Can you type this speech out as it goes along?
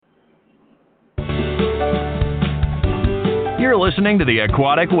listening to the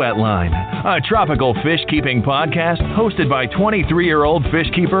Aquatic Wetline, a tropical fish keeping podcast hosted by 23-year-old fish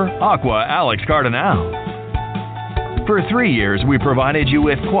keeper Aqua Alex Cardinal. For 3 years, we provided you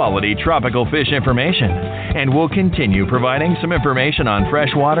with quality tropical fish information, and we'll continue providing some information on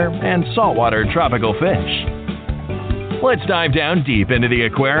freshwater and saltwater tropical fish. Let's dive down deep into the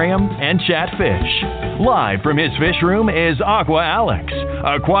aquarium and chat fish. Live from his fish room is Aqua Alex.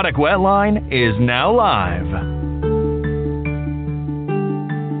 Aquatic Wetline is now live.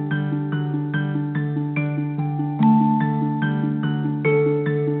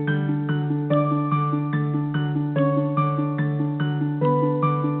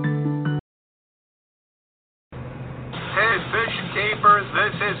 Hey fish keepers,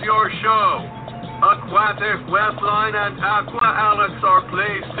 this is your show. Aquatic Wetline and Aqua Alex are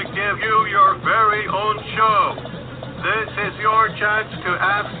pleased to give you your very own show. This is your chance to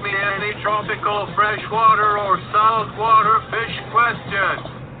ask me any tropical freshwater or saltwater fish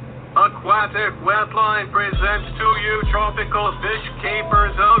question. Aquatic Wetline presents to you tropical fish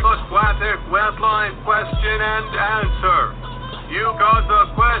keepers of Aquatic Wetline question and answer. You got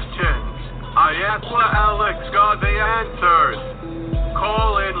the questions. Aqua Alex got the answers.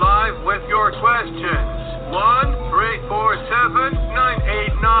 Call in live with your questions.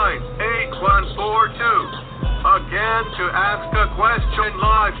 1-347-989-8142. Again, to ask a question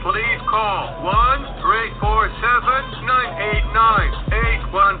live, please call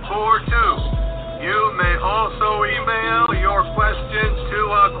 1-347-989-8142. You may also email your questions to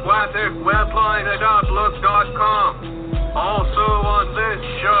aquaticwetline@outlook.com. Also on this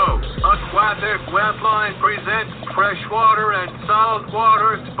show, Aquatic Wetline presents Freshwater and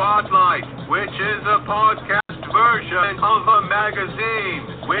Saltwater Spotlight, which is a podcast version of a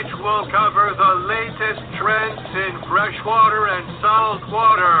magazine, which will cover the latest trends in freshwater and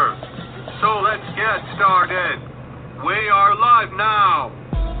saltwater. So let's get started. We are live now.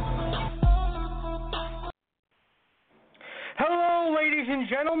 Hello, ladies and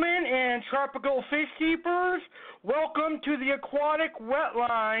gentlemen, and tropical fish keepers. Welcome to the Aquatic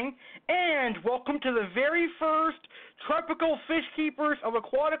Wetline, and welcome to the very first Tropical Fish Keepers of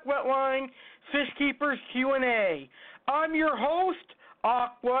Aquatic Wetline Fish Keepers Q&A. I'm your host,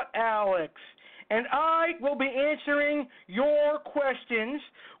 Aqua Alex, and I will be answering your questions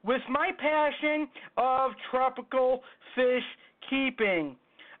with my passion of tropical fish keeping.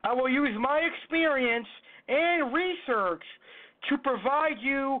 I will use my experience and research to provide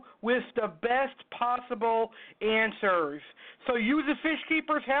you with the best possible answers. So you, the fish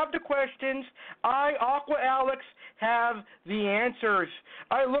keepers, have the questions. I, Aqua Alex, have the answers.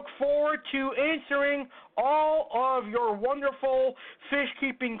 I look forward to answering all of your wonderful fish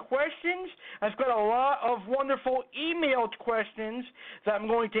keeping questions. I've got a lot of wonderful emailed questions that I'm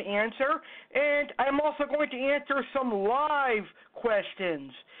going to answer, and I'm also going to answer some live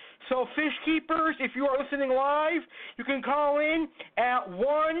questions. So fish keepers, if you are listening live, you can call in at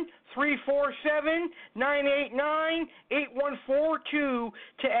 1-347-989-8142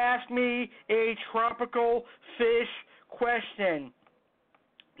 to ask me a tropical fish question.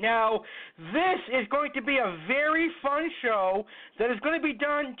 Now, this is going to be a very fun show that is going to be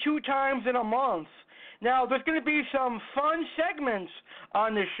done 2 times in a month. Now, there's going to be some fun segments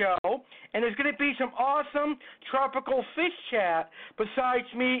on the show, and there's going to be some awesome tropical fish chat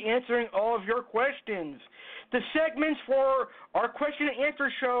besides me answering all of your questions. The segments for our question and answer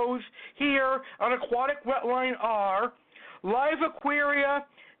shows here on Aquatic Wetline are Live Aquaria,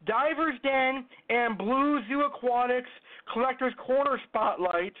 Diver's Den, and Blue Zoo Aquatics Collector's Corner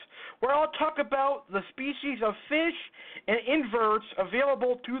Spotlights, where I'll talk about the species of fish and inverts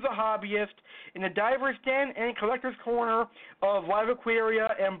available to the hobbyist in the Diver's Den and Collector's Corner of Live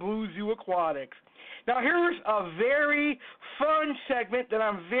Aquaria and Blue Zoo Aquatics. Now, here's a very fun segment that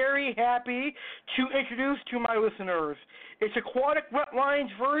I'm very happy to introduce to my listeners. It's Aquatic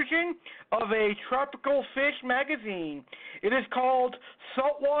Wetline's version of a tropical fish magazine. It is called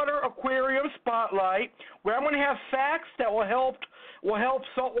Saltwater Aquarium Spotlight, where I'm going to have facts that will help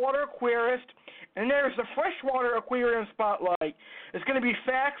saltwater aquarists. And there's the Freshwater Aquarium Spotlight. It's going to be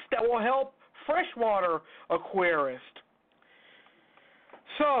facts that will help freshwater aquarists.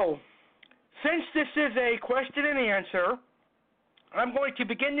 So, since this is a question and answer, I'm going to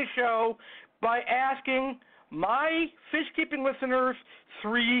begin the show by asking my fish-keeping listeners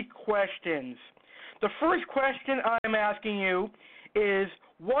 3 questions. The first question I'm asking you is,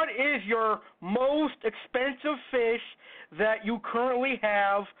 what is your most expensive fish that you currently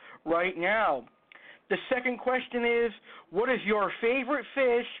have right now? The second question is, what is your favorite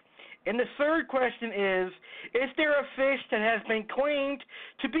fish And the third question is there a fish that has been claimed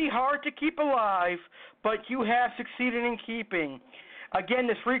to be hard to keep alive, but you have succeeded in keeping? Again,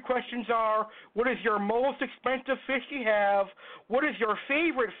 the three questions are, what is your most expensive fish you have? What is your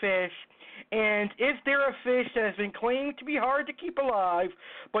favorite fish? And is there a fish that has been claimed to be hard to keep alive,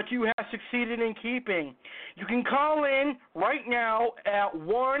 but you have succeeded in keeping? You can call in right now at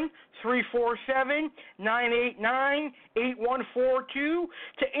 1-347-989-8142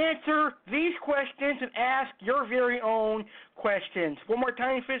 to answer these questions and ask your very own questions. One more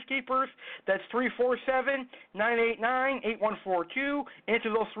time, Fish Keepers, that's 347-989-8142. Answer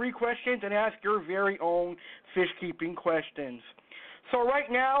those three questions and ask your very own fish keeping questions. So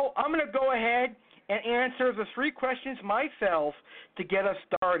right now, I'm going to go ahead and answer the three questions myself to get us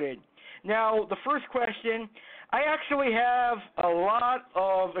started. Now, the first question, I actually have a lot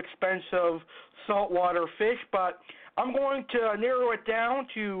of expensive saltwater fish, but I'm going to narrow it down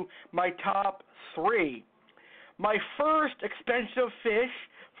to my top three. My first expensive fish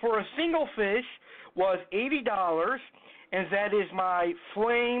for a single fish was $80, and that is my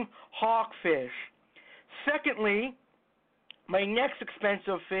flame hawkfish. Secondly, my next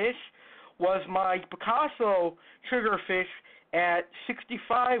expensive fish was my Picasso triggerfish at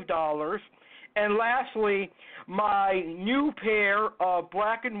 $65. And lastly, my new pair of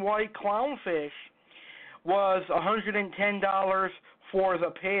black and white clownfish was $110 for the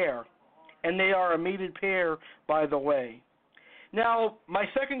pair. And they are a mated pair, by the way. Now, my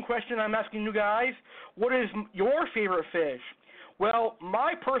second question I'm asking you guys, what is your favorite fish? Well,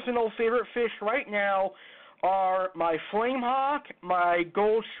 my personal favorite fish right now are my flame hawk, my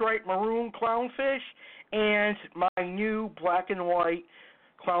gold striped maroon clownfish, and my new black and white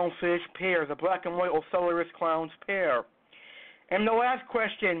clownfish pair, the black and white Ocellus clowns pair. And the last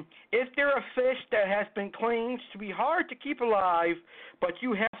question, is there a fish that has been claimed to be hard to keep alive, but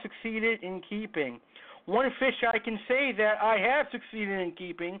you have succeeded in keeping? One fish I can say that I have succeeded in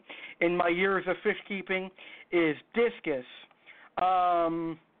keeping in my years of fish keeping is discus.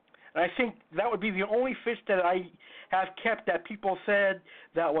 And I think that would be the only fish that I have kept that people said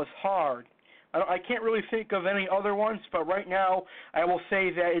that was hard. I can't really think of any other ones, but right now I will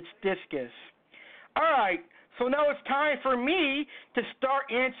say that it's discus. All right, so now it's time for me to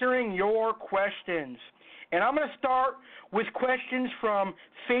start answering your questions. And I'm going to start with questions from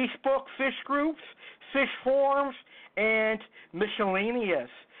Facebook fish groups, fish forums, and miscellaneous.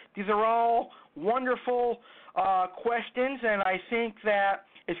 These are all wonderful questions, and I think that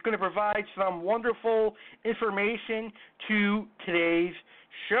it's going to provide some wonderful information to today's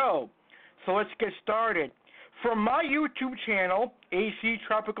show. So let's get started. From my YouTube channel, AC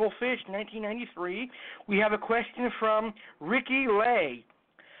Tropical Fish 1993, we have a question from Ricky Lay.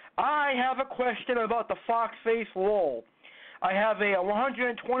 I have a question about the fox-face lol. I have a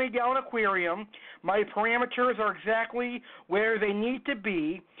 120-gallon aquarium. My parameters are exactly where they need to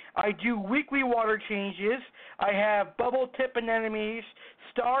be. I do weekly water changes. I have bubble tip anemones,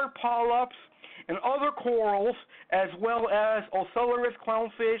 star polyps, and other corals, as well as Ocellus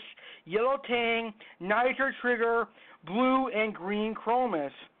clownfish, yellow tang, Niger trigger, blue and green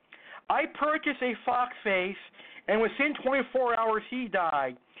chromis. I purchased a fox face, and within 24 hours he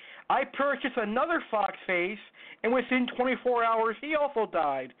died. I purchased another fox face, and within 24 hours he also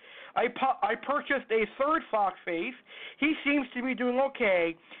died. I purchased a third fox face. He seems to be doing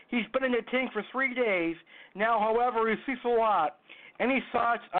okay. He's been in the tank for 3 days. Now, however, he sleeps a lot. Any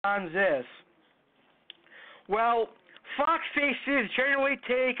thoughts on this? Well, fox faces generally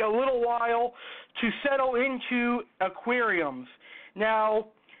take a little while to settle into aquariums. Now,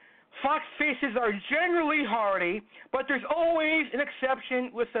 fox faces are generally hardy, but there's always an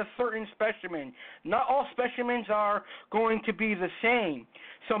exception with a certain specimen. Not all specimens are going to be the same.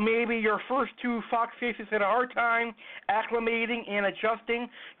 So maybe your first two fox faces had a hard time acclimating and adjusting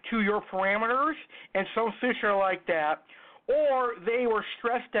to your parameters, and some fish are like that. Or they were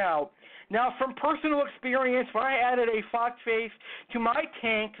stressed out. Now, from personal experience, when I added a fox face to my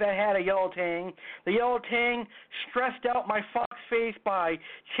tank that had a yellow tang, the yellow tang stressed out my fox face by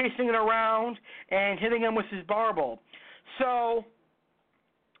chasing it around and hitting him with his barbel. So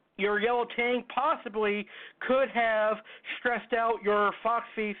your yellow tang possibly could have stressed out your fox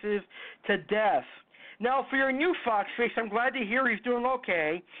faces to death. Now, for your new fox face, I'm glad to hear he's doing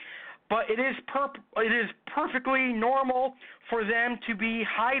okay. But it is perfectly normal for them to be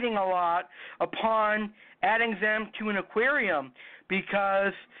hiding a lot upon adding them to an aquarium,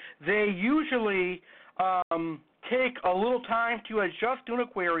 because they usually take a little time to adjust to an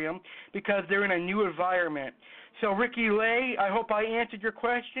aquarium because they're in a new environment. So, Ricky Lay, I hope I answered your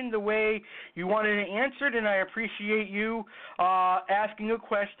question the way you wanted it answered, and I appreciate you asking a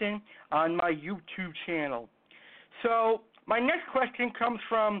question on my YouTube channel. So, my next question comes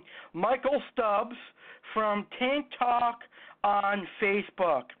from Michael Stubbs from Tank Talk on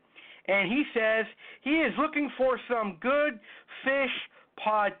Facebook. And he says he is looking for some good fish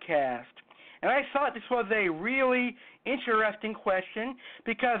podcast. And I thought this was a really interesting question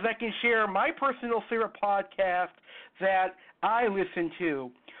because I can share my personal favorite podcast that I listen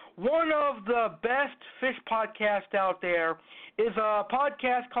to. One of the best fish podcasts out there is a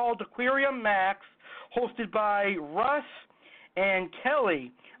podcast called Aquarium Max, hosted by Russ and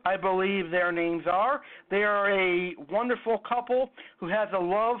Kelly, I believe their names are. They are a wonderful couple who has a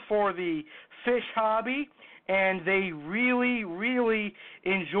love for the fish hobby, and they really, really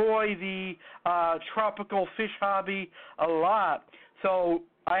enjoy the tropical fish hobby a lot. So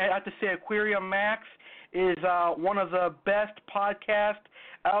I have to say Aquarium Max is one of the best podcasts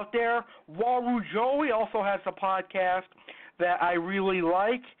out there. Waru Joey also has a podcast that I really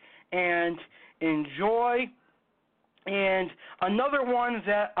like and enjoy. And another one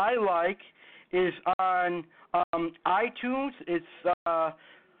that I like is on iTunes. It's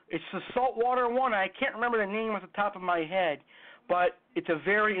the saltwater one. I can't remember the name off the top of my head, but it's a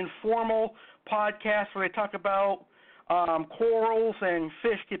very informal podcast where they talk about corals and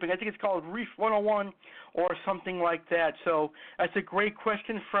fish keeping. I think it's called Reef 101 or something like that. So that's a great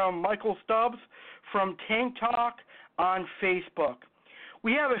question from Michael Stubbs from Tank Talk on Facebook.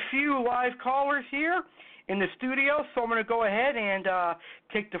 We have a few live callers here in the studio, so I'm going to go ahead and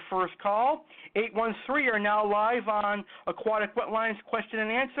take the first call. 813 are now live on Aquatic Wetline's question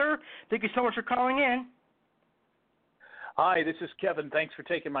and answer. Thank you so much for calling in. Hi, this is Kevin. Thanks for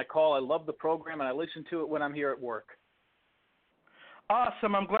taking my call. I love the program, and I listen to it when I'm here at work.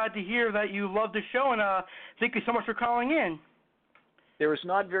 Awesome. I'm glad to hear that you love the show, and thank you so much for calling in. There is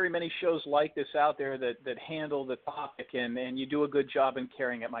not very many shows like this out there that handle the topic, and you do a good job in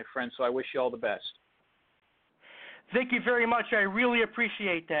carrying it, my friend, so I wish you all the best. Thank you very much. I really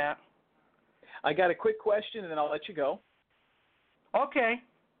appreciate that. I got a quick question, and then I'll let you go. Okay.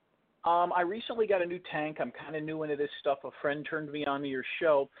 I recently got a new tank. I'm kind of new into this stuff. A friend turned me on to your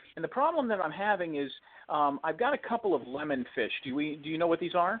show. And the problem that I'm having is I've got a couple of lemon fish. Do you know what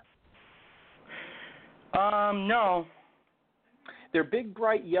these are? No. They're big,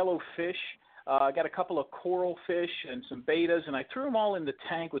 bright yellow fish. I got a couple of coral fish and some betas, and I threw them all in the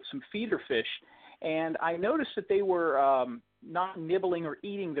tank with some feeder fish. And I noticed that they were not nibbling or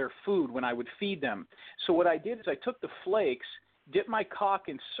eating their food when I would feed them. So what I did is I took the flakes, dipped my cock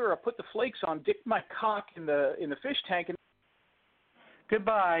in syrup, put the flakes on, dipped my cock in the fish tank. And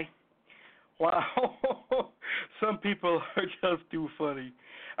goodbye. Wow. Some people are just too funny.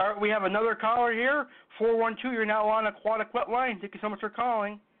 All right, we have another caller here. 412, you're now on Aquatic Wetline. Thank you so much for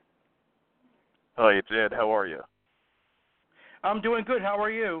calling. Hi, it's Ed. How are you? I'm doing good. How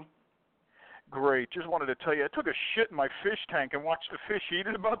are you? Great. Just wanted to tell you, I took a shit in my fish tank and watched the fish eat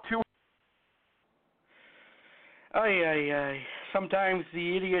it about 2 Ay. Sometimes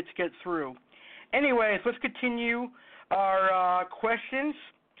the idiots get through. Anyways, let's continue our questions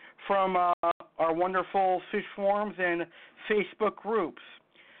from our wonderful fish forums and Facebook groups.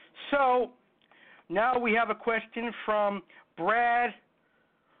 So, now we have a question from Brad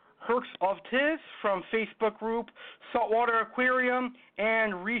Hertz of Tiz from Facebook group Saltwater Aquarium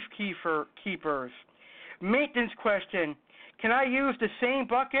and Reef Keepers. Maintenance question. Can I use the same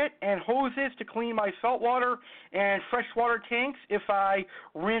bucket and hoses to clean my saltwater and freshwater tanks if I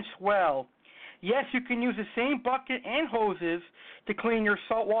rinse well? Yes, you can use the same bucket and hoses to clean your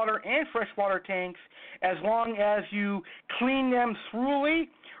saltwater and freshwater tanks as long as you clean them thoroughly,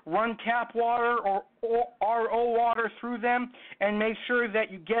 run tap water or RO water through them, and make sure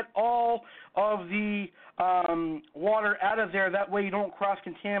that you get all of the water out of there. That way you don't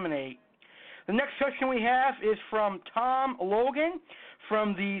cross-contaminate. The next question we have is from Tom Logan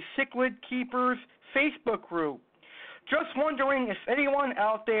from the Cichlid Keepers Facebook group. Just wondering if anyone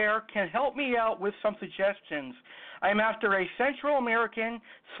out there can help me out with some suggestions. I'm after a Central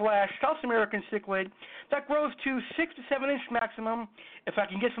American/South American cichlid that grows to 6 to 7 inch maximum. If I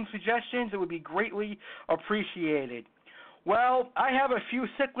can get some suggestions, it would be greatly appreciated. Well, I have a few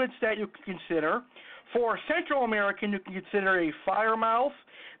cichlids that you can consider. For Central American, you can consider a firemouth.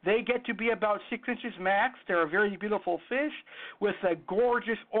 They get to be about 6 inches max. They're a very beautiful fish with a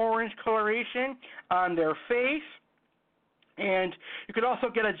gorgeous orange coloration on their face. And you could also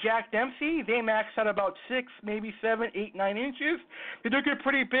get a Jack Dempsey. They max out about 6, maybe 7, 8, 9 inches. They do get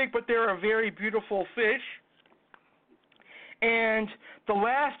pretty big, but they're a very beautiful fish. And the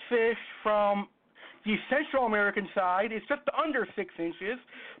last fish from the Central American side is just under 6 inches,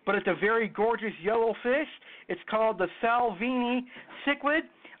 but it's a very gorgeous yellow fish. It's called the Salvini cichlid.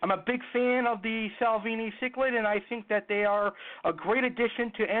 I'm a big fan of the Salvini cichlid, and I think that they are a great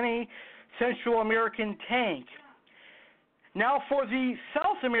addition to any Central American tank. Now for the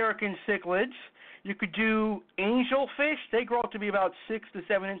South American cichlids, you could do angelfish. They grow up to be about 6 to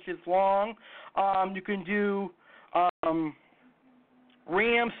 7 inches long. You can do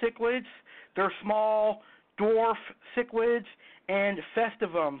ram cichlids. They're small dwarf cichlids and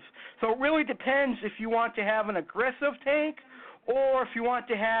festivums. So it really depends if you want to have an aggressive tank or if you want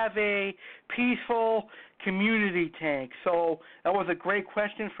to have a peaceful community tank. So that was a great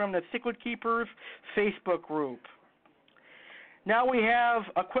question from the Cichlid Keepers Facebook group. Now we have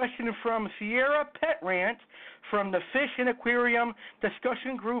a question from Sierra Pet Rant from the Fish and Aquarium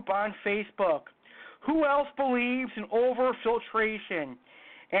discussion group on Facebook. Who else believes in overfiltration?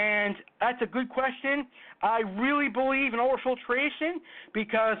 And that's a good question. I really believe in overfiltration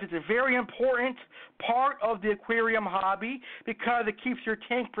because it's a very important part of the aquarium hobby because it keeps your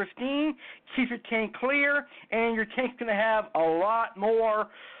tank pristine, keeps your tank clear, and your tank's going to have a lot more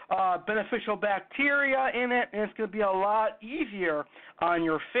beneficial bacteria in it, and it's going to be a lot easier on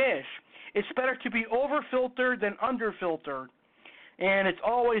your fish. It's better to be overfiltered than underfiltered, and it's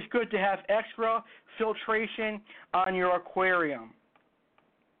always good to have extra filtration on your aquarium.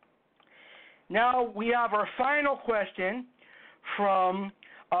 Now we have our final question from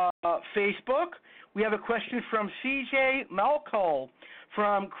Facebook. We have a question from CJ Malcol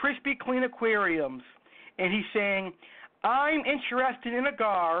from Crispy Clean Aquariums, and he's saying, I'm interested in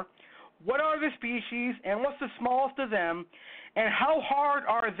agar. What are the species and what's the smallest of them, and how hard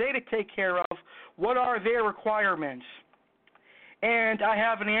are they to take care of? What are their requirements? And I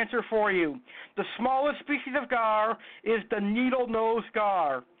have an answer for you. The smallest species of gar is the needle-nosed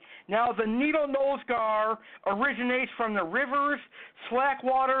gar. Now, the needle-nosed gar originates from the rivers, slack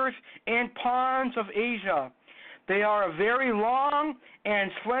waters, and ponds of Asia. They are a very long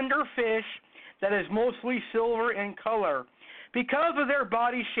and slender fish that is mostly silver in color. Because of their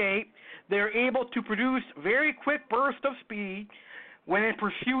body shape, they're able to produce very quick bursts of speed when in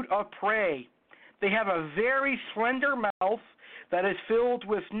pursuit of prey. They have a very slender mouth that is filled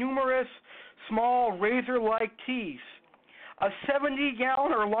with numerous small razor-like teeth. A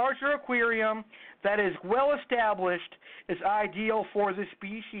 70-gallon or larger aquarium that is well established is ideal for this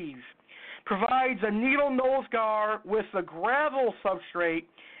species. Provides a needle-nosed gar with a gravel substrate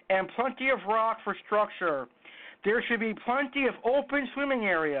and plenty of rock for structure. There should be plenty of open swimming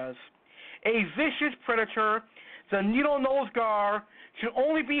areas. A vicious predator, the needle-nosed gar should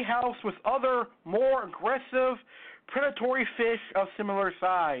only be housed with other, more aggressive, predatory fish of similar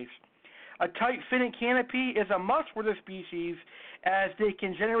size. A tight fitting canopy is a must for the species as they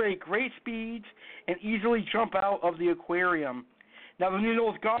can generate great speeds and easily jump out of the aquarium. Now, the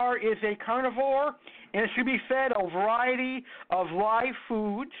needle-nosed gar is a carnivore, and it should be fed a variety of live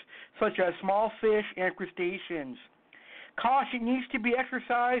foods, such as small fish and crustaceans. Caution needs to be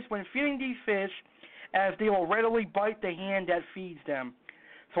exercised when feeding these fish, as they will readily bite the hand that feeds them.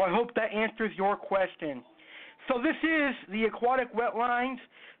 So I hope that answers your question. So this is the Aquatic Wetlines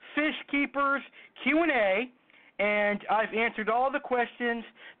Fish Keepers Q&A, and I've answered all the questions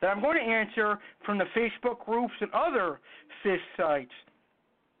that I'm going to answer from the Facebook groups and other fish sites.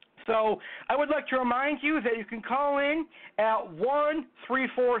 So I would like to remind you that you can call in at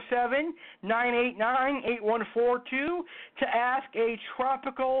 1-347-989-8142 to ask a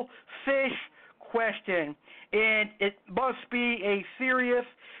tropical fish question. And it must be a serious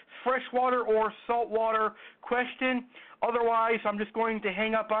freshwater or saltwater question. Otherwise, I'm just going to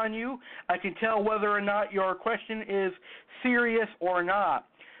hang up on you. I can tell whether or not your question is serious or not.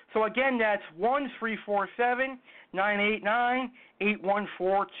 So again, that's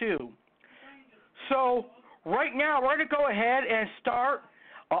 1-347-989-8142. So right now, we're going to go ahead and start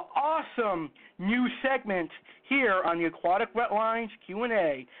an awesome new segment here on the Aquatic Wetlines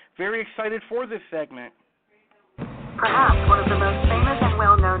Q&A. Very excited for this segment. Perhaps one of the most famous and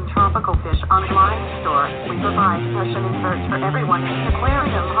well-known tropical fish online store, we provide session inserts for everyone in the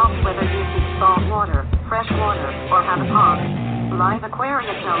aquarium hop, whether you seek salt water, fresh water, or have a pond. Live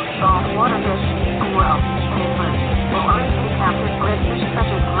aquarium known saltwater fish, well, inserts will always be captive bred fish such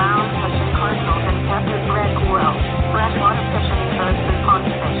as clown, Russian cardinals, and captive bred coral, freshwater fishing inserts, and pond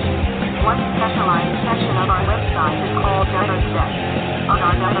fish. One specialized section of our website is called Number Set. On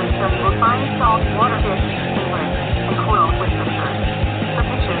our Number Set, you'll find saltwater fish, inserts, and coral with pictures. The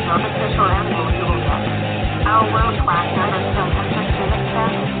pictures of the fish or animal you will get. Our world-class Number Set has just been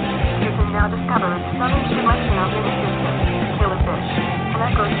expanded. You can now discover a stunning selection of mini systems,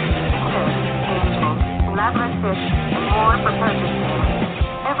 necklace, squid, angels, elaborate fish, and more for purchase there.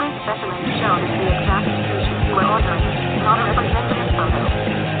 Every specimen is shown as the exact species you are ordering, not a representative photo.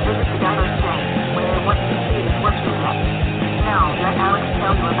 Visit the diver's den, where what you see is what you get. Now, let Alex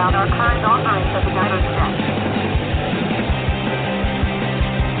tell you about our current offerings at the diver's den.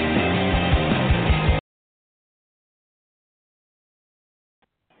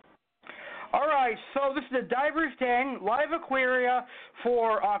 All right, so this is the Diver's Den Live Aquaria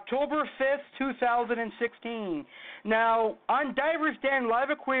for October 5th, 2016. Now, on Diver's Den Live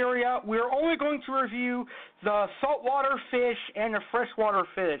Aquaria, we're only going to review the saltwater fish and the freshwater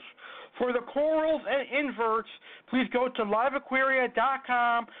fish. For the corals and inverts, please go to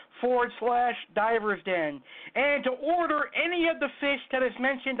liveaquaria.com/Diver's Den. And to order any of the fish that is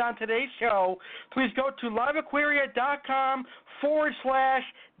mentioned on today's show, please go to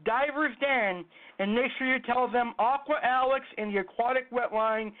liveaquaria.com/Diver's Den and make sure you tell them Aqua Alex and the Aquatic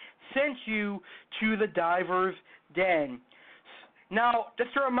Wetline sent you to the Diver's Den. Now,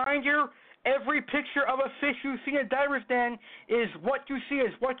 just a reminder, every picture of a fish you see in a Diver's Den is what you see,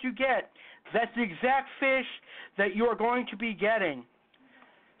 is what you get. That's the exact fish that you are going to be getting.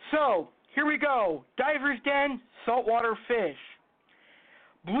 So, here we go. Diver's Den, saltwater fish.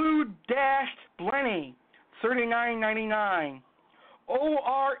 Blue-dashed blenny, $39.99.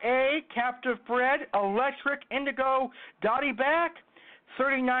 ORA, captive bred, electric indigo dotty back,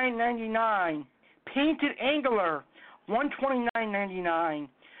 $39.99. Painted angler, $129.99.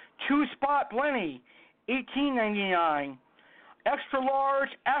 Two-spot blenny, $18.99. Extra large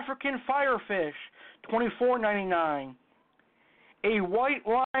African firefish, $24.99. A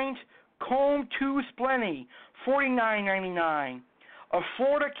white-lined comb tooth blenny, $49.99. A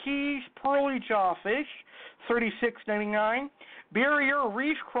Florida Keys pearly jawfish, $36.99. Barrier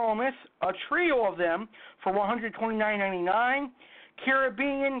reef chromis, a trio of them, for $129.99.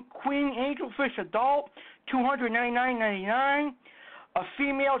 Caribbean queen angelfish adult, $299.99. A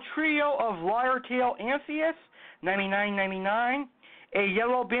female trio of lyre-tail amphias, $99.99. A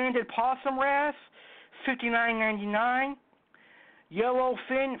yellow-banded possum wrasse, $59.99.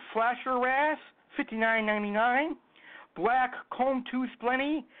 Yellowfin flasher wrasse, $59.99. Black comb-tooth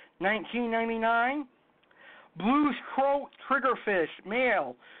blenny, $19.99. Blue throat triggerfish,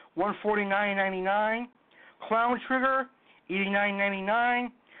 male, $149.99. Clown trigger,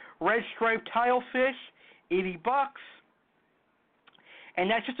 $89.99. Red striped tilefish, $80. And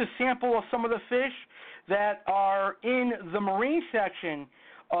that's just a sample of some of the fish that are in the marine section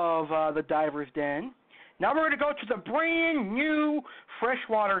of the Diver's Den. Now we're going to go to the brand new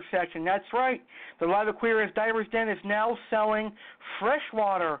freshwater section. That's right. The Live Aquarius Diver's Den is now selling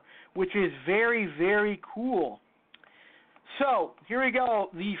freshwater, which is very, very cool. So here we go.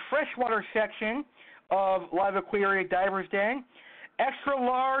 The freshwater section of Live Aquarius Diver's Den. Extra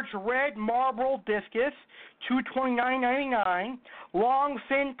large red marble discus, $229.99. Long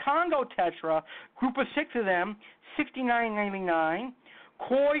fin Congo tetra, group of 6 of them, $69.99.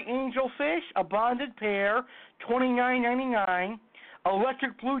 Koi angelfish, a bonded pair, $29.99.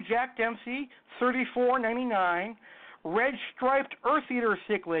 Electric blue Jack Dempsey, $34.99. Red striped earth eater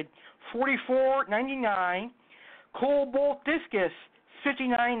cichlid, $44.99. Cobalt discus,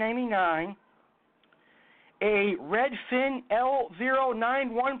 $59.99. A redfin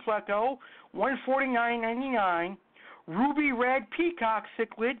L091 pleco, $149.99. Ruby red peacock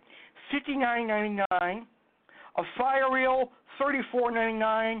cichlid, $59.99. A fire eel,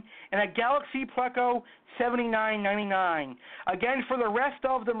 $34.99, and a galaxy pleco, $79.99. Again, for the rest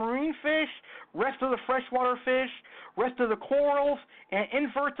of the marine fish, rest of the freshwater fish, rest of the corals, and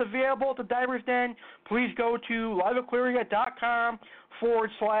inverts available at the Diver's Den, please go to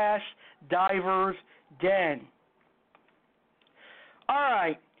liveaquaria.com/Diver's Den. All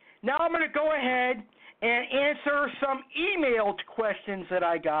right, now I'm going to go ahead and answer some emailed questions that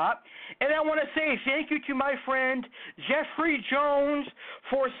I got. And I want to say thank you to my friend Jeffrey Jones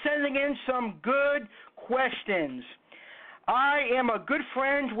for sending in some good questions. I am a good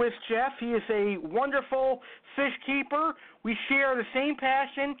friend with Jeff. He is a wonderful fish keeper. We share the same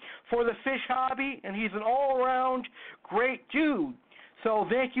passion for the fish hobby, and he's an all-around great dude. So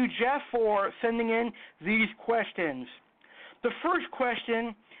thank you, Jeff, for sending in these questions. The first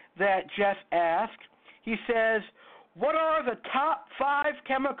question that Jeff asked, he says, what are the top 5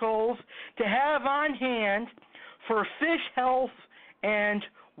 chemicals to have on hand for fish health and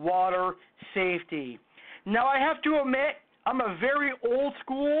water safety? Now, I have to admit, I'm a very old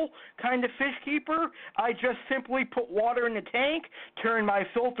school kind of fish keeper. I just simply put water in the tank, turn my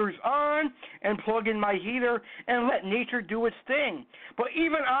filters on, and plug in my heater and let nature do its thing. But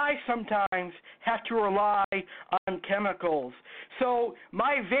even I sometimes have to rely on chemicals. So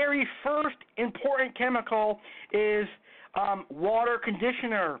my very first important chemical is water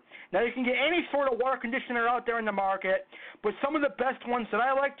conditioner. Now, you can get any sort of water conditioner out there in the market, but some of the best ones that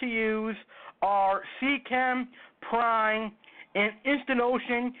I like to use are Seachem, Prime, and Instant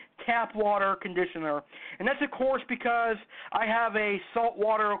Ocean tap water conditioner. And that's, of course, because I have a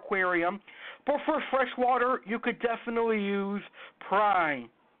saltwater aquarium. But for freshwater, you could definitely use Prime.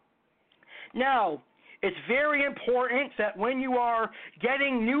 Now, it's very important that when you are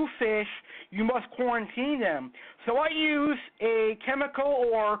getting new fish, you must quarantine them. So I use a chemical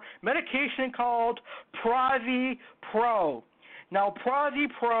or medication called Prozi Pro. Now, Prozi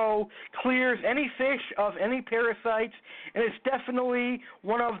Pro clears any fish of any parasites, and it's definitely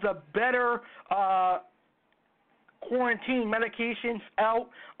one of the better quarantine medications out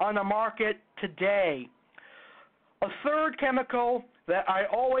on the market today. A third chemical that I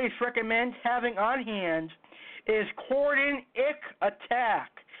always recommend having on hand is Cordon Ick Attack.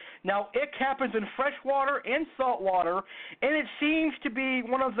 Now, ick happens in freshwater and saltwater, and it seems to be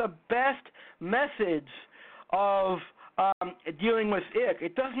one of the best methods of dealing with ick.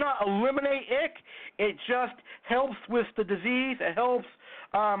 It does not eliminate ick. It just helps with the disease. It helps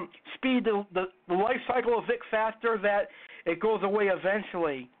speed the life cycle of ick faster, that it goes away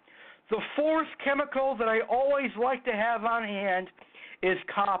eventually. The fourth chemical that I always like to have on hand is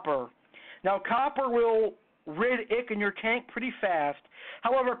copper. Now, copper will rid ick in your tank pretty fast.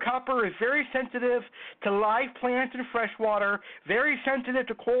 However, copper is very sensitive to live plants in freshwater, very sensitive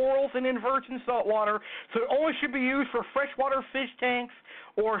to corals and inverts in saltwater, so it only should be used for freshwater fish tanks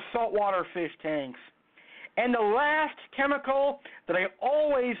or saltwater fish tanks. And the last chemical that I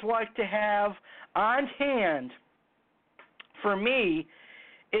always like to have on hand for me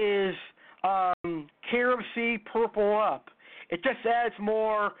is Care of Sea Purple Up. It just adds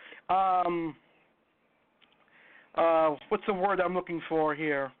more, what's the word I'm looking for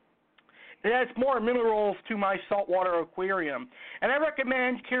here? It adds more minerals to my saltwater aquarium. And I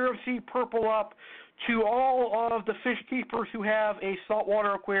recommend Care of Sea Purple Up to all of the fish keepers who have a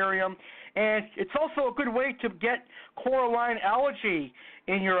saltwater aquarium. And it's also a good way to get coralline algae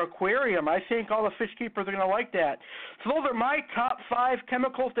in your aquarium. I think all the fish keepers are going to like that. So those are my top 5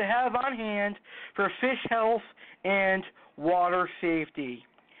 chemicals to have on hand for fish health and water safety.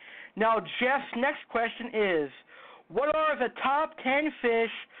 Now, Jeff's next question is, what are the top 10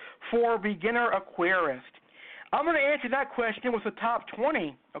 fish for beginner aquarists? I'm going to answer that question with the top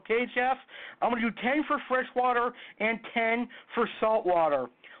 20. Okay, Jeff? I'm going to do 10 for freshwater and 10 for saltwater.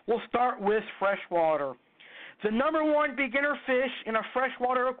 We'll start with freshwater. The number 1 beginner fish in a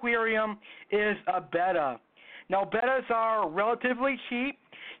freshwater aquarium is a betta. Now, bettas are relatively cheap.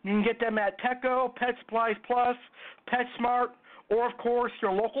 You can get them at Teco, Pet Supplies Plus, PetSmart, or, of course,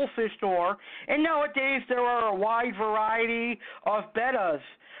 your local fish store. And nowadays, there are a wide variety of bettas.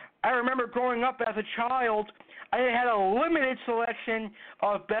 I remember growing up as a child, I had a limited selection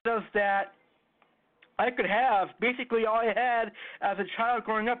of bettas that I could have. Basically, all I had as a child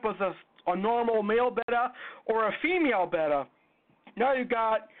growing up was a normal male betta or a female betta. Now you've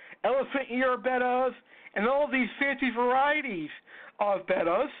got elephant ear bettas and all these fancy varieties of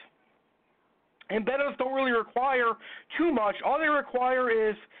bettas. And bettas don't really require too much. All they require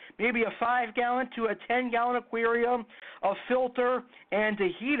is maybe a 5-gallon to a 10-gallon aquarium, a filter, and a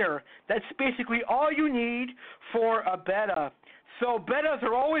heater. That's basically all you need for a betta. So bettas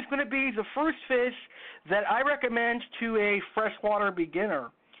are always going to be the first fish that I recommend to a freshwater beginner.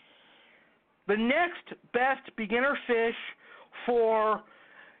 The next best beginner fish for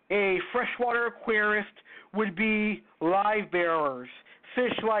a freshwater aquarist would be live bearers.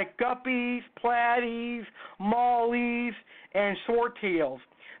 Fish like guppies, platies, mollies, and swordtails.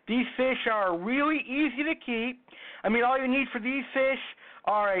 These fish are really easy to keep. I mean, all you need for these fish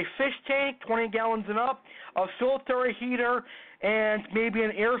are a fish tank, 20 gallons and up, a filter, a heater, and maybe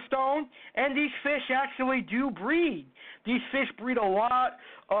an air stone. And these fish actually do breed. These fish breed a lot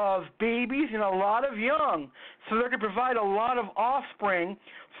of babies and a lot of young. So they're going to provide a lot of offspring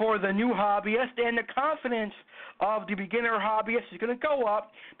for the new hobbyist, and the confidence of the beginner hobbyist is going to go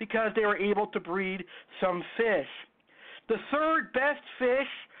up because they were able to breed some fish. The third best fish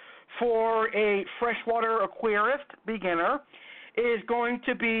for a freshwater aquarist beginner is going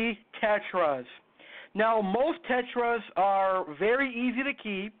to be tetras. Now, most tetras are very easy to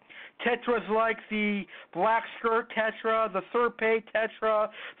keep. Tetras like the black skirt tetra, the Serpe tetra,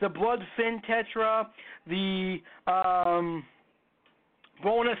 the bloodfin tetra, the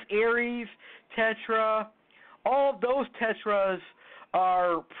bonus Aries tetra, all of those tetras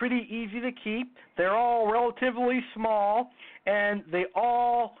are pretty easy to keep. They're all relatively small, and they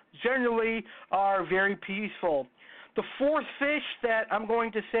all generally are very peaceful. The fourth fish that I'm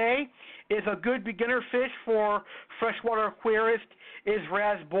going to say is a good beginner fish for freshwater aquarists is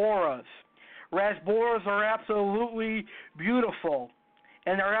rasboras. Rasboras are absolutely beautiful,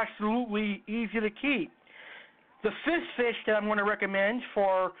 and they're absolutely easy to keep. The fifth fish that I'm going to recommend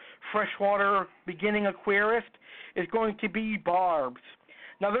for freshwater beginning aquarist is going to be barbs.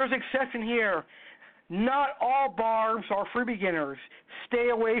 Now, there's an exception here. Not all barbs are for beginners. Stay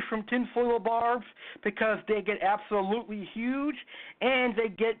away from tinfoil barbs because they get absolutely huge and they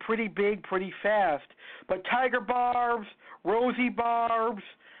get pretty big pretty fast. But tiger barbs, rosy barbs,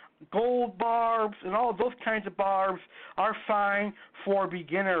 gold barbs, and all those kinds of barbs are fine for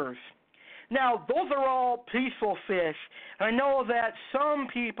beginners. Now, those are all peaceful fish, and I know that some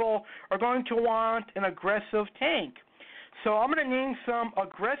people are going to want an aggressive tank. So I'm going to name some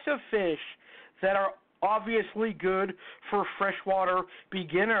aggressive fish that are obviously good for freshwater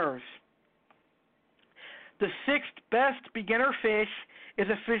beginners. The sixth best beginner fish is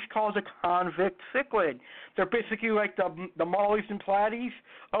a fish called the convict cichlid. They're basically like the mollies and platies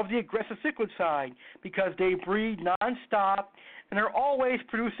of the aggressive cichlid side because they breed nonstop and they're always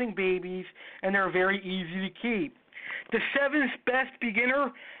producing babies and they're very easy to keep. The seventh best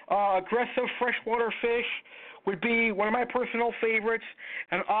beginner aggressive freshwater fish would be one of my personal favorites,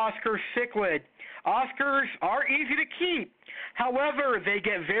 an Oscar cichlid. Oscars are easy to keep. However, they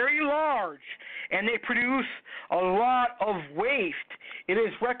get very large and they produce a lot of waste. It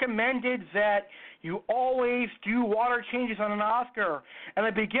is recommended that you always do water changes on an Oscar, and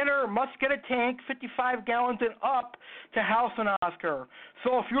a beginner must get a tank 55 gallons and up to house an Oscar.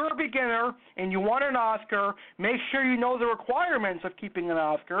 So if you're a beginner and you want an Oscar, make sure you know the requirements of keeping an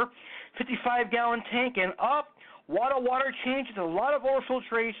Oscar. 55-gallon tank and up, a lot of water changes, a lot of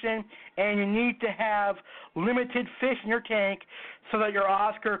overfiltration, and you need to have limited fish in your tank so that your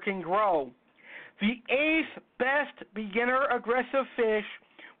Oscar can grow. The eighth best beginner aggressive fish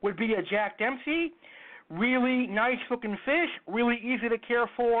would be a Jack Dempsey. Really nice looking fish, really easy to care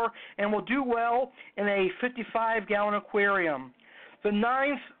for, and will do well in a 55-gallon aquarium. The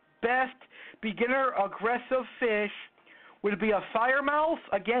ninth best beginner aggressive fish would be a firemouth.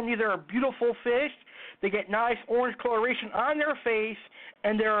 Again, these are beautiful fish. They get nice orange coloration on their face,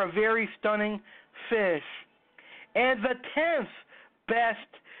 and they're a very stunning fish. And the 10th best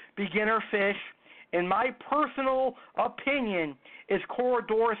beginner fish, in my personal opinion, is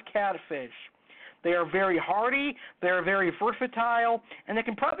Corydoras catfish. They are very hardy, they are very versatile, and they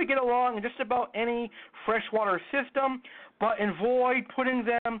can probably get along in just about any freshwater system, but avoid putting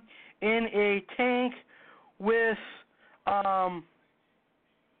them in a tank with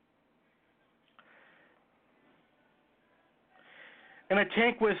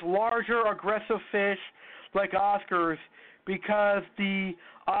larger aggressive fish like Oscars, because the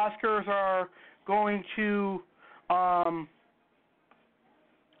Oscars are going to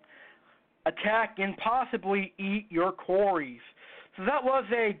attack and possibly eat your cories. So that was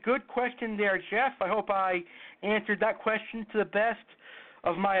a good question there, Jeff. I hope I answered that question to the best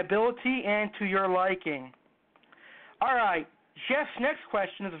of my ability and to your liking. All right, Jeff's next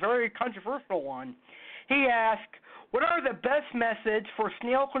question is a very controversial one. He asked, what are the best methods for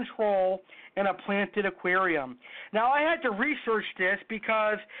snail control in a planted aquarium? Now, I had to research this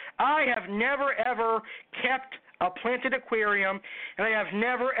because I have never, ever kept a planted aquarium, and I have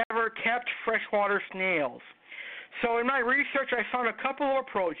never, ever kept freshwater snails. So in my research, I found a couple of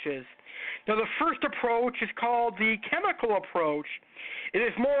approaches. Now, the first approach is called the chemical approach. It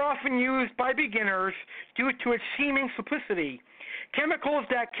is more often used by beginners due to its seeming simplicity. Chemicals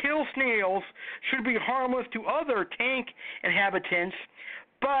that kill snails should be harmless to other tank inhabitants,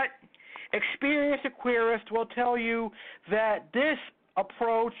 but experienced aquarists will tell you that this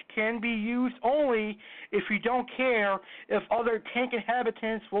approach can be used only if you don't care if other tank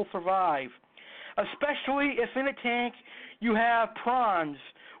inhabitants will survive, especially if in a tank you have prawns,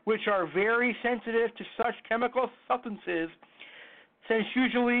 which are very sensitive to such chemical substances, since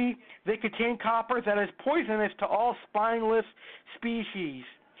usually they contain copper that is poisonous to all spineless species.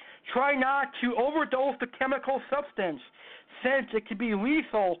 Try not to overdose the chemical substance, since it can be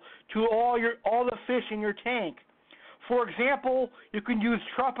lethal to all the fish in your tank. For example, you can use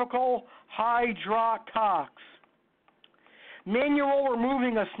tropical hydrotox. Manual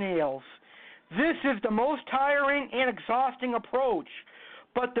removing of snails. This is the most tiring and exhausting approach,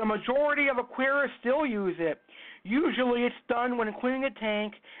 but the majority of aquarists still use it. Usually it's done when cleaning a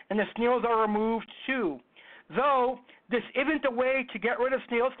tank and the snails are removed too. Though, this isn't the way to get rid of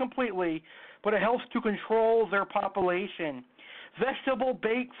snails completely, but it helps to control their population. Vegetable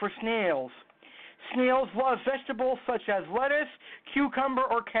bait for snails. Snails love vegetables such as lettuce, cucumber,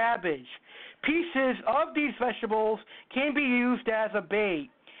 or cabbage. Pieces of these vegetables can be used as a bait.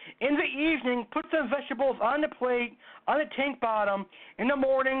 In the evening, put some vegetables on the plate on the tank bottom. In the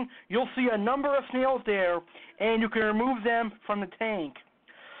morning, you'll see a number of snails there, and you can remove them from the tank.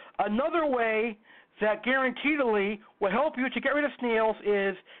 Another way that guaranteedly will help you to get rid of snails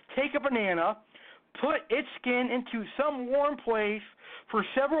is take a banana, put its skin into some warm place for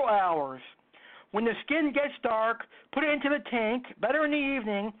several hours. When the skin gets dark, put it into the tank, better in the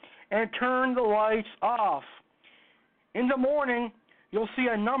evening, and turn the lights off. In the morning, you'll see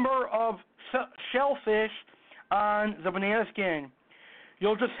a number of shellfish on the banana skin.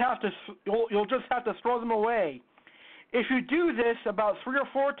 You'll just have to throw them away. If you do this about 3 or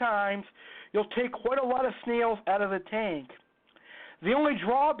 4 times, you'll take quite a lot of snails out of the tank. The only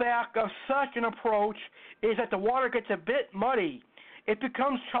drawback of such an approach is that the water gets a bit muddy. It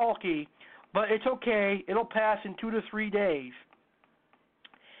becomes chalky, but it's okay. It'll pass in 2 to 3 days.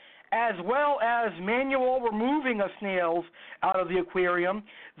 As well as manual removing of snails out of the aquarium,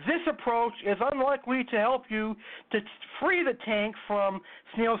 this approach is unlikely to help you to free the tank from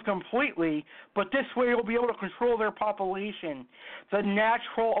snails completely, but this way you'll be able to control their population. The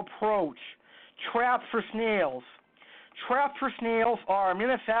natural approach. Traps for snails. Traps for snails are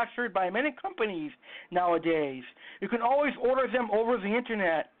manufactured by many companies nowadays. You can always order them over the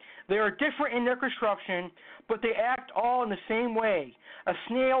internet. They are different in their construction, but they act all in the same way. A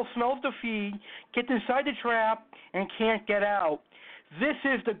snail smells the feed, gets inside the trap, and can't get out. This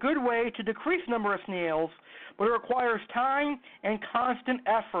is the good way to decrease the number of snails, but it requires time and constant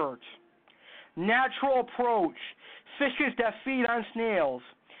effort. Natural approach. Fishes that feed on snails.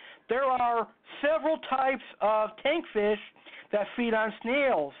 There are several types of tank fish that feed on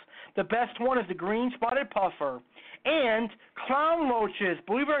snails. The best one is the green spotted puffer. And clown loaches.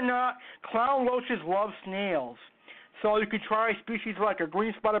 Believe it or not, clown loaches love snails. So you could try species like a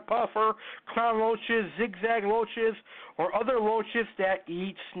green spotted puffer, clown loaches, zigzag loaches, or other loaches that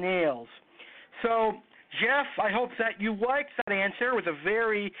eat snails. So, Jeff, I hope that you liked that answer. It was a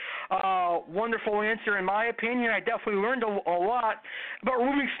very wonderful answer in my opinion. I definitely learned a lot about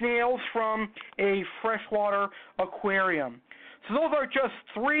removing snails from a freshwater aquarium. So those are just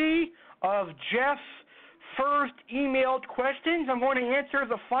 3 of Jeff's first emailed questions. I'm going to answer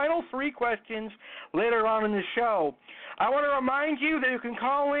the final 3 questions later on in the show. I want to remind you that you can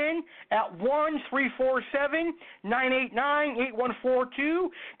call in at 1-347-989-8142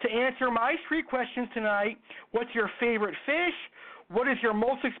 to answer my 3 questions tonight. What's your favorite fish? What is your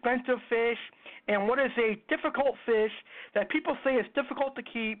most expensive fish? And what is a difficult fish that people say is difficult to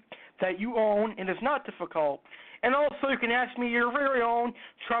keep that you own and is not difficult? And also you can ask me your very own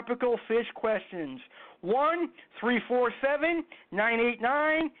tropical fish questions.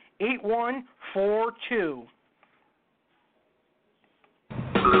 1-347-989-8142.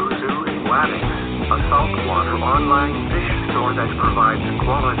 Blue Zoo Aquatic, a saltwater online fish store that provides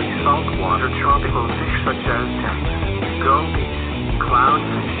quality saltwater tropical fish such as tenks, gobies,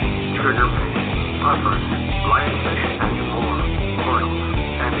 clownfish, triggerfish, puffers, lionfish, and more, corals,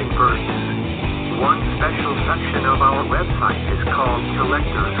 and inverts. One special section of our website is called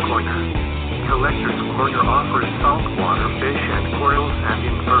Collector's Corner. Collector's Corner offers saltwater fish and corals and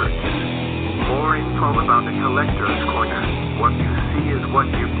inverts. More info about the Collector's Corner. What you see is what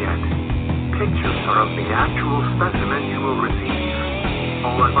you get. Pictures are of the actual specimen you will receive.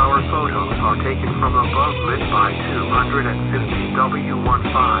 All of our photos are taken from above lit by 250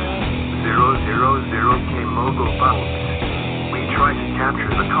 W15000K mobile bulbs. We try to capture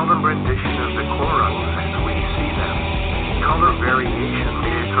the color rendition of the corals as we see them. Color variation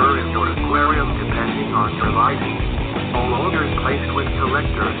may occur in your aquarium depending on your lighting. All orders placed with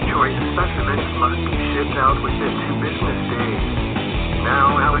Collector's Choice specimens must be shipped out within 2 business days.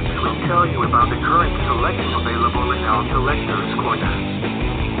 Now Alex will tell you about the current selection available in our Collector's Corner.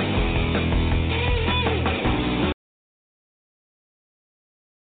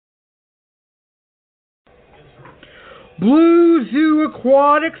 Blue Zoo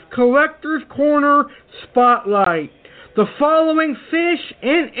Aquatics Collector's Corner Spotlight. The following fish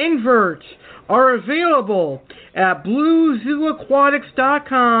and inverts are available at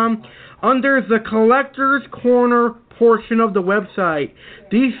BlueZooAquatics.com under the Collector's Corner portion of the website.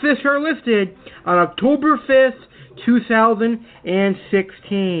 These fish are listed on October 5th,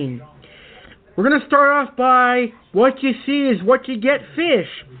 2016. We're going to start off by what you see is what you get fish.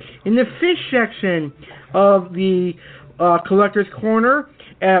 In the fish section of the Collector's Corner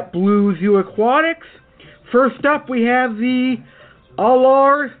at Blue Zoo Aquatics, first up we have the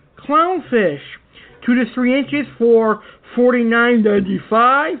Allard Clownfish, 2 to 3 inches for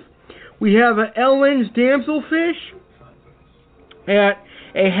 $49.95. We have an Ellen's Damselfish at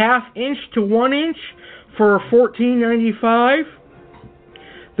a 1/2 inch to 1 inch for $14.95.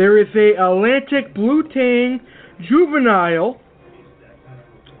 There is a Atlantic Blue Tang Juvenile,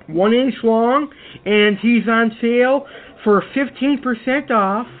 1 inch long, and he's on sale for 15%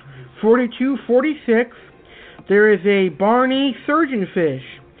 off, $42.46. There is a Barney Surgeonfish,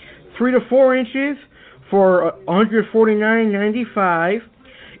 3 to 4 inches for $149.95.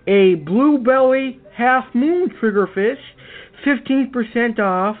 A Blue Belly Half Moon Triggerfish, 15%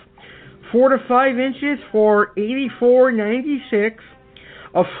 off, 4 to 5 inches for $84.96.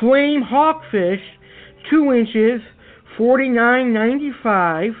 A Flame Hawkfish, 2 inches,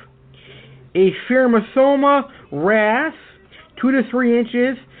 $49.95. A Firmosoma Wrasse, 2 to 3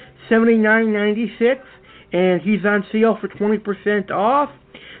 inches, $79.96. And he's on sale for 20% off.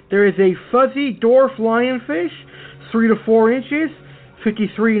 There is a Fuzzy Dwarf Lionfish, 3 to 4 inches,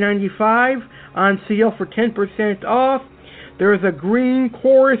 $53.95. On sale for 10% off. There is a Green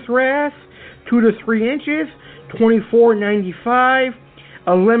Chorus Wrasse, 2 to 3 inches, $24.95.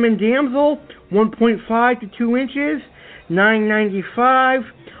 A Lemon Damsel, 1.5 to 2 inches, $9.95.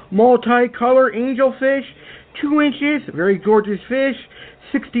 Multicolor Angelfish, 2 inches, very gorgeous fish,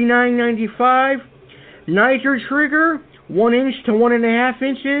 $69.95. Niger Trigger, 1 inch to 1.5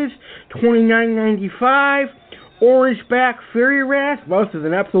 inches, $29.95. Orangeback Fairy Wrasse, well, this is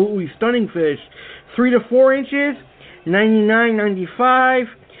an absolutely stunning fish, 3 to 4 inches, $99.95.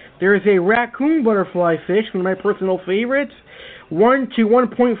 There is a Raccoon Butterfly Fish, one of my personal favorites, 1 to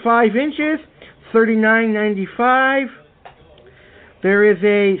 1.5 inches, $39.95. There is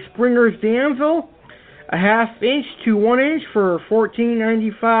a Springer's Damsel, a 1/2 inch to 1 inch for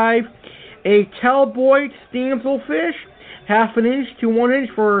 $14.95. A Talboy's Damselfish, 1/2 inch to 1 inch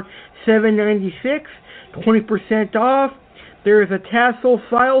for $7.96, 20% off. There is a Tassel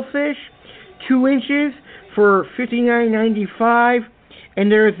Filefish, 2 inches for $59.95. And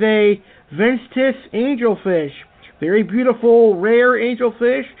there is a Ventus Angelfish, very beautiful, rare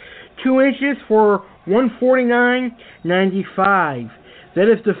angelfish, 2 inches for $149.95. That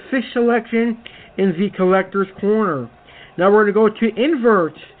is the fish selection in the Collector's Corner. Now we're going to go to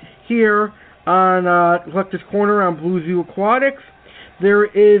inverts here on Collector's Corner on Blue Zoo Aquatics. There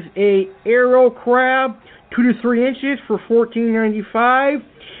is a Arrow Crab, 2 to 3 inches for $14.95.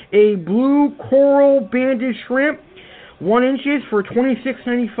 A Blue Coral Banded Shrimp, 1 inches for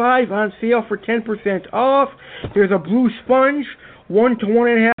 $26.95, on sale for 10% off. There's a Blue Sponge, 1 to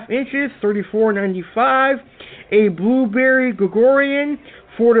 1.5 inches, $34.95. A Blueberry Gregorian,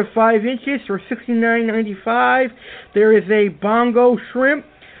 4 to 5 inches for $69.95. There is a Bongo Shrimp,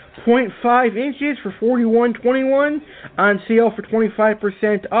 0.5 inches for $41.21, on sale for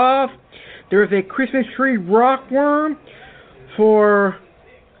 25% off. There is a Christmas Tree Rockworm for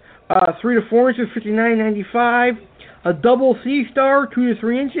 3 to 4 inches, $59.95. A Double Sea Star, 2 to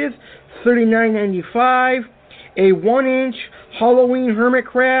 3 inches, $39.95. A 1 inch Halloween Hermit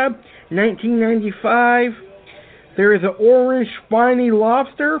Crab, $19.95. There is an Orange Spiny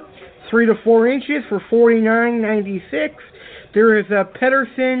Lobster, 3 to 4 inches for $49.96. There is a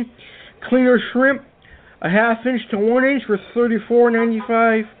Pedersen Cleaner Shrimp, a 1/2 inch to 1 inch for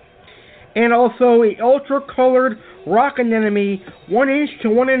 $34.95. And also a Ultra Colored Rock Anemone, 1 inch to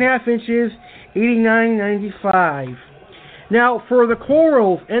 1.5 inches, $89.95. Now, for the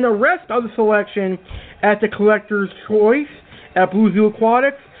corals and the rest of the selection at the Collector's Choice at Blue Zoo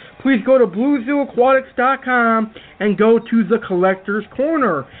Aquatics, please go to bluezooaquatics.com and go to the Collector's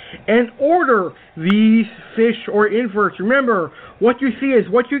Corner and order these fish or inverts. Remember, what you see is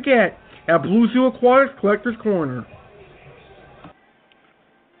what you get at Blue Zoo Aquatics Collector's Corner.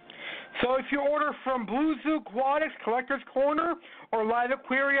 So if you order from Blue Zoo Aquatics Collector's Corner or Live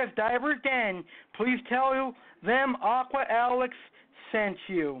Aquaria's Diver's Den, please tell them Aqua Alex sent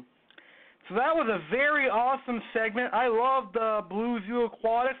you. So that was a very awesome segment. I love the Blue Zoo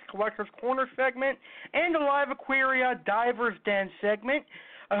Aquatics Collector's Corner segment and the Live Aquaria Diver's Den segment.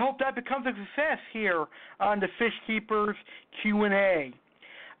 I hope that becomes a success here on the Fish Keepers Q&A.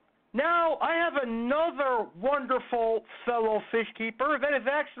 Now, I have another wonderful fellow fish keeper that is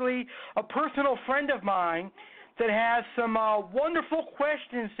actually a personal friend of mine that has some wonderful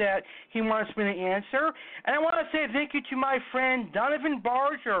questions that he wants me to answer. And I want to say thank you to my friend Donovan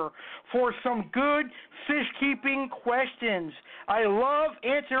Barger for some good fish keeping questions. I love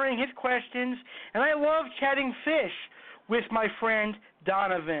answering his questions, and I love chatting fish with my friend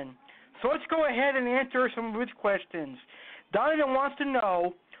Donovan. So let's go ahead and answer some of his questions. Donovan wants to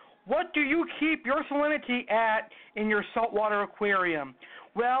know, what do you keep your salinity at in your saltwater aquarium?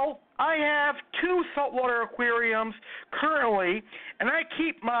 Well, I have 2 saltwater aquariums currently, and I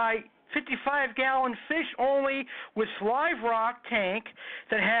keep my 55-gallon fish-only with live rock tank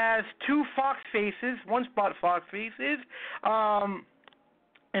that has 2 fox faces, 1-spot fox faces.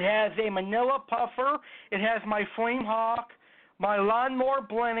 It has a manila puffer. It has my flame hawk, my lawnmower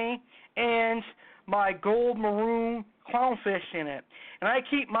blenny, and my gold maroon clownfish in it. And I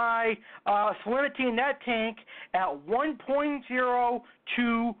keep my salinity in that tank at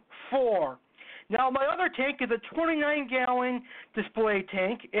 1.024. Now, my other tank is a 29-gallon display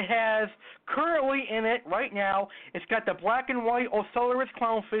tank. It has currently in it, right now, it's got the black and white Ocellaris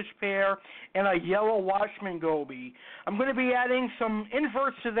clownfish pair and a yellow Watchman goby. I'm going to be adding some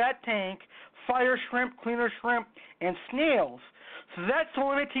inverts to that tank, fire shrimp, cleaner shrimp, and snails. So that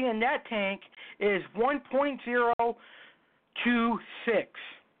salinity in that tank is 1.026.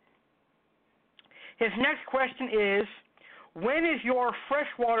 His next question is, when is your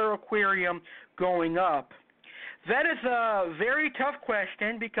freshwater aquarium going up? That is a very tough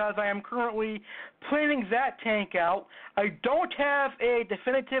question because I am currently planning that tank out. I don't have a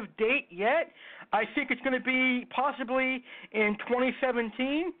definitive date yet. I think it's going to be possibly in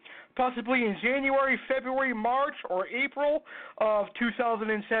 2017, possibly in January, February, March, or April of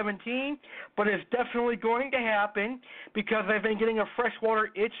 2017, but it's definitely going to happen because I've been getting a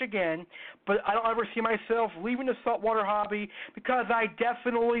freshwater itch again, but I don't ever see myself leaving the saltwater hobby because I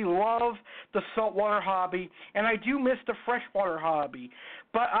definitely love the saltwater hobby, and I do miss the freshwater hobby.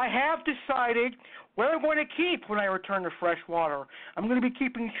 But I have decided what I'm going to keep when I return to freshwater. I'm going to be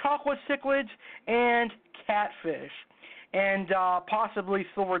keeping chocolate cichlids and catfish, and possibly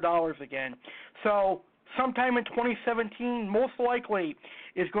silver dollars again. So sometime in 2017, most likely,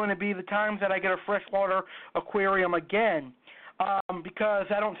 is going to be the times that I get a freshwater aquarium again, because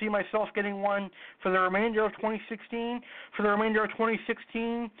I don't see myself getting one for the remainder of 2016. For the remainder of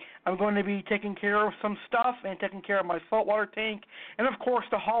 2016, I'm going to be taking care of some stuff and taking care of my saltwater tank, and of course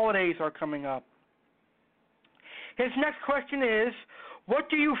the holidays are coming up. His next question is, what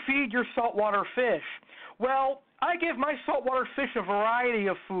do you feed your saltwater fish? Well, I give my saltwater fish a variety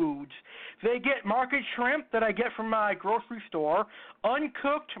of foods. They get market shrimp that I get from my grocery store,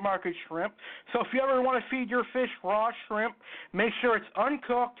 uncooked market shrimp. So if you ever want to feed your fish raw shrimp, make sure it's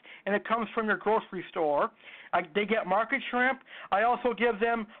uncooked and it comes from your grocery store. They get market shrimp. I also give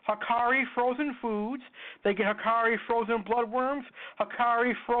them Hikari frozen foods. They get Hikari frozen bloodworms,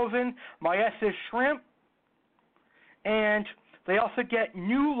 Hikari frozen Myesis shrimp, and they also get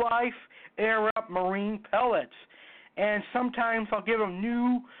New Life Air Up marine pellets. And sometimes I'll give them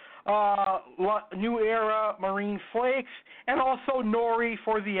New Era marine flakes, and also nori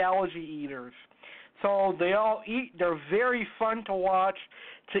for the algae eaters. So they all eat. They're very fun to watch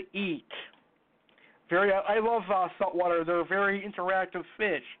to eat. I love saltwater. They're very interactive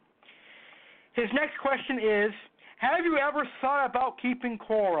fish. His next question is, have you ever thought about keeping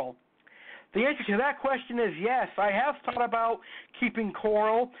coral? The answer to that question is yes. I have thought about keeping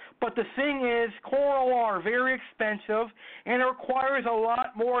coral, but the thing is, coral are very expensive, and it requires a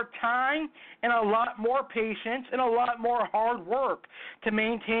lot more time and a lot more patience and a lot more hard work to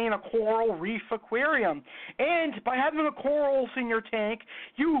maintain a coral reef aquarium. And by having the corals in your tank,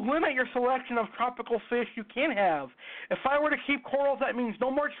 you limit your selection of tropical fish you can have. If I were to keep corals, that means no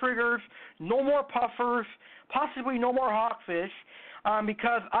more triggers, no more puffers, possibly no more hawkfish,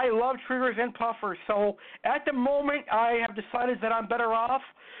 because I love triggers and puffers. So at the moment, I have decided that I'm better off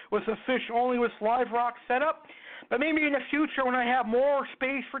with a fish only with live rock setup. But maybe in the future, when I have more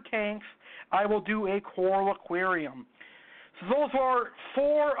space for tanks, I will do a coral aquarium. So those are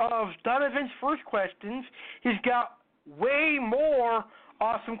 4 of Donovan's first questions. He's got way more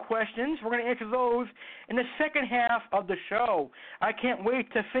awesome questions. We're going to answer those in the second half of the show. I can't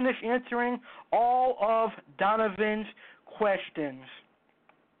wait to finish answering all of Donovan's questions.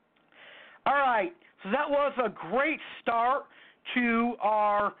 All right, so that was a great start to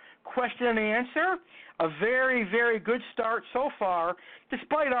our question and answer. A very, very good start so far,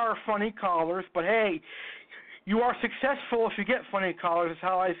 despite our funny callers. But hey, you are successful if you get funny callers, is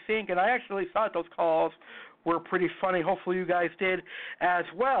how I think. And I actually thought those calls were pretty funny. Hopefully you guys did as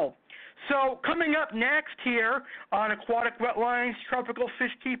well. So coming up next here on Aquatic Wetlines Tropical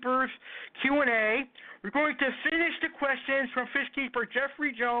Fish Keepers Q&A, we're going to finish the questions from fish keeper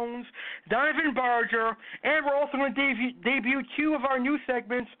Jeffrey Jones, Donovan Barger, and we're also going to debut two of our new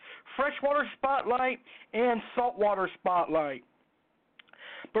segments, Freshwater Spotlight and Saltwater Spotlight.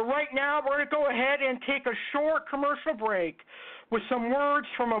 But right now, we're going to go ahead and take a short commercial break with some words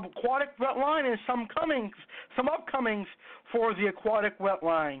from Aquatic Wetline and some upcomings for the Aquatic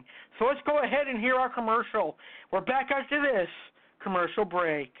Wetline. So let's go ahead and hear our commercial. We're back after this commercial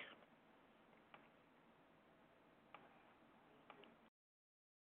break.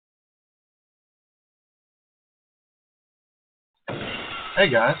 Hey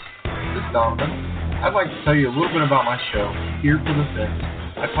guys, this is Donovan. I'd like to tell you a little bit about my show, Here for the Fins.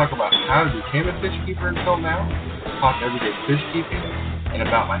 I talk about how I became a fish keeper until now, talk everyday fish keeping, and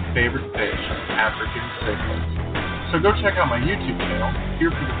about my favorite fish, African cichlids. So go check out my YouTube channel,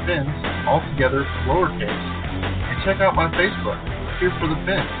 Here for the Fins, all together, lowercase, and check out my Facebook, Here for the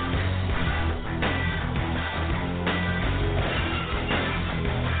Fins.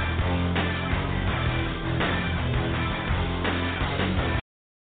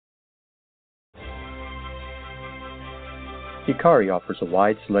 Hikari offers a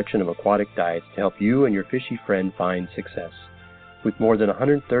wide selection of aquatic diets to help you and your fishy friend find success. With more than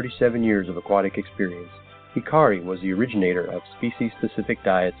 137 years of aquatic experience, Hikari was the originator of species-specific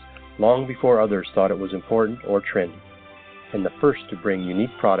diets long before others thought it was important or trendy, and the first to bring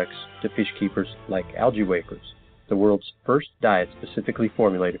unique products to fish keepers like algae wafers, the world's first diet specifically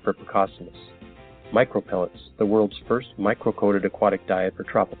formulated for Pocossinus, micropellets, the world's first micro-coated aquatic diet for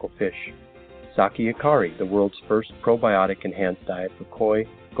tropical fish, Saki Hikari, the world's first probiotic enhanced diet for koi,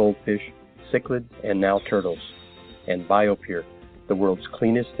 goldfish, cichlids, and now turtles, and BioPure, the world's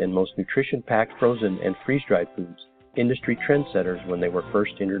cleanest and most nutrition-packed frozen and freeze-dried foods, industry trendsetters when they were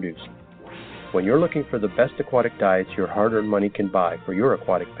first introduced. When you're looking for the best aquatic diets your hard-earned money can buy for your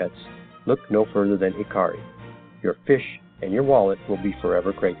aquatic pets, look no further than Hikari. Your fish and your wallet will be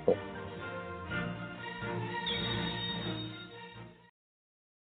forever grateful.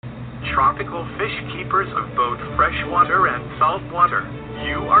 Tropical fish keepers of both freshwater and saltwater,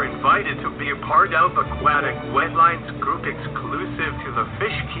 you are invited to be a part of Aquatic Wetlines group exclusive to the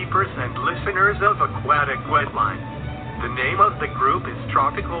fish keepers and listeners of Aquatic Wetline. The name of the group is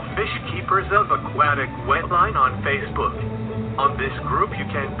Tropical Fish Keepers of Aquatic Wetline on Facebook. On this group you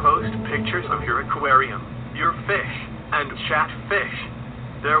can post pictures of your aquarium, your fish, and chat fish.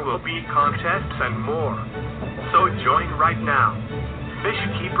 There will be contests and more. So join right now. Fish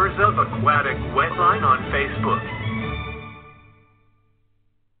Keepers of Aquatic Wetline on Facebook.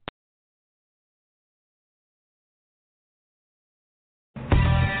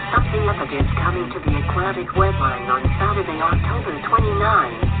 Something Epic is coming to the Aquatic Wetline on Saturday, October 29,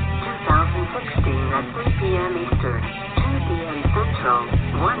 2016 at 3 p.m. Eastern, 2 p.m. Central,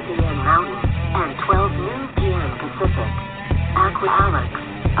 1 p.m. Mountain, and 12 noon p.m. Pacific. Alex,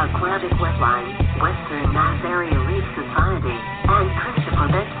 Aquatic Wetline, Western Mass Area Reef Society, and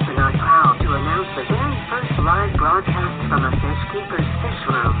Christopher Benson are proud to announce the very first live broadcast from a fish keeper's fish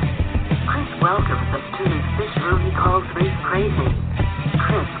room. Chris welcomes us to his fish room he calls Reef Crazy.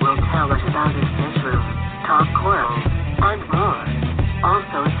 Chris will tell us about his fish room, top corals, and more.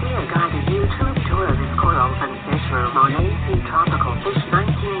 Also see a guided YouTube tour of his corals and fish room on AC Tropical Fish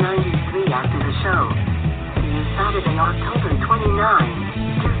 1993 after the show. See you Saturday, October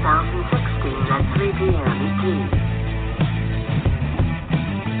 29, 2016 at 3 p.m. ET.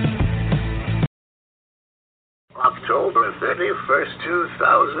 October 31st,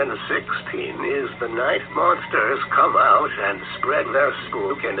 2016 is the night monsters come out and spread their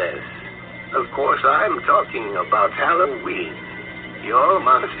spookiness. Of course, I'm talking about Halloween. Your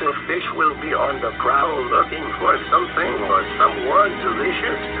monster fish will be on the prowl looking for something or someone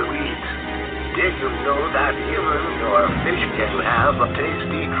delicious to eat. Did you know that even your fish can have a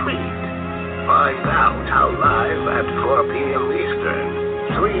tasty treat? Find out how live at 4 p.m. Eastern,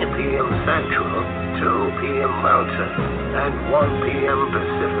 3 p.m. Central, 2 p.m. Mountain, and 1 p.m.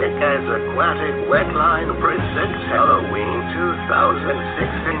 Pacific as Aquatic Wetline presents Halloween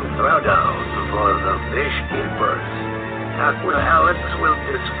 2016 Throwdown for the Fish Keepers. Alex will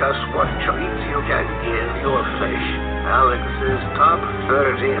discuss what treats you can give your fish. Alex's top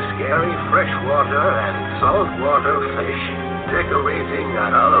 30 scary freshwater and saltwater fish, decorating a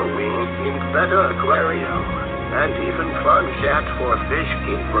Halloween-themed better aquarium, and even fun chat for fish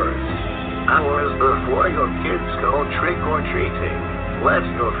keepers. Hours before your kids go trick-or-treating, let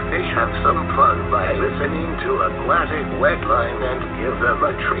your fish have some fun by listening to Aquatic Wetline and give them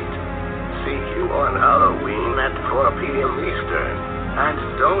a treat. See you on Halloween at 4 p.m. Eastern, And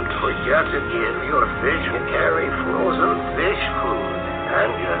don't forget to give your fish carry frozen fish food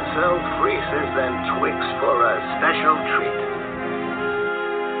and yourself Reese's and Twix for a special treat.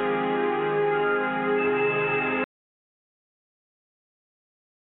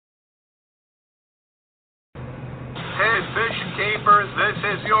 Hey, fish keepers, this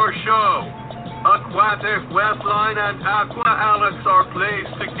is your show. Aquatic, Wetline, and Aqua Alex are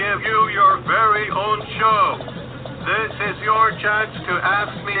pleased to give you your very own show. This is your chance to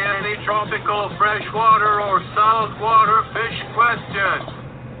ask me any tropical freshwater or saltwater fish questions.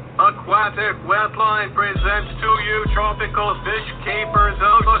 Aquatic Wetline presents to you tropical fish keepers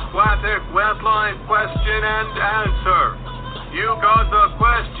of Aquatic Wetline question and answer. You got the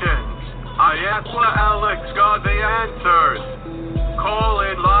questions. Aqua Alex got the answers. Call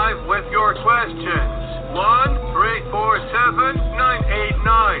in live with your questions.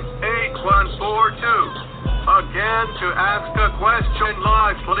 1-347-989-8142. Again, to ask a question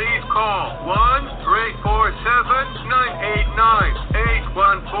live, please call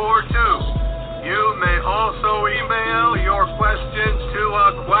 1-347-989-8142. You may also email your questions to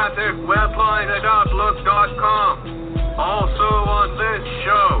aquaticwetline@outlook.com. Also on this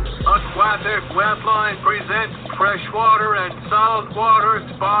show, Aquatic Wetline presents Freshwater and Saltwater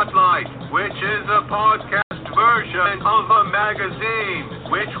Spotlight, which is a podcast version of a magazine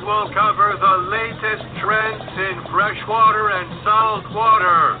which will cover the latest trends in freshwater and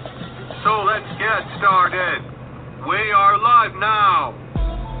saltwater. So let's get started. We are live now.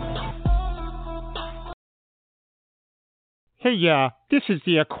 Hey, this is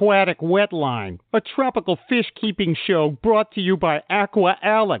the Aquatic Wetline, a tropical fish-keeping show brought to you by Aqua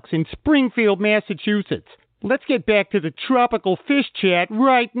Alex in Springfield, Massachusetts. Let's get back to the tropical fish chat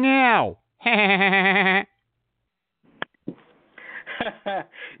right now.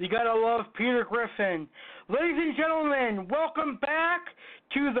 You gotta love Peter Griffin. Ladies and gentlemen, welcome back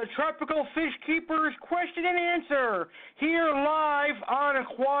to the Tropical Fish Keepers Question and Answer, here live on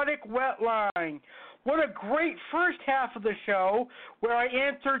Aquatic Wetline. What a great first half of the show, where I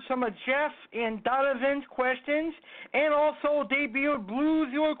answered some of Jeff and Donovan's questions, and also debuted Blue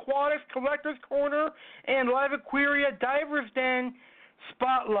Zoo Aquatics Collector's Corner and Live Aquaria Diver's Den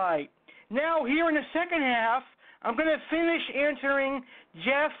Spotlight. Now, here in the second half, I'm going to finish answering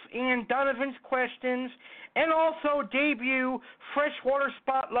Jeff and Donovan's questions, and also debut Freshwater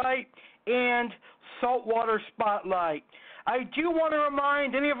Spotlight and Saltwater Spotlight. I do want to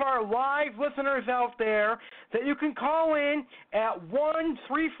remind any of our live listeners out there that you can call in at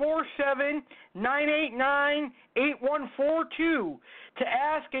 1-347-989-8142 to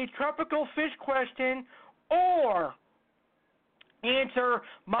ask a tropical fish question or answer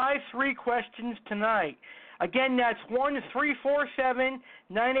my 3 questions tonight. Again, that's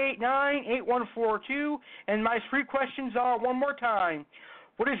 1-347-989-8142, and my 3 questions are, one more time,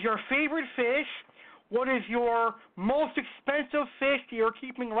 what is your favorite fish? What is your most expensive fish that you're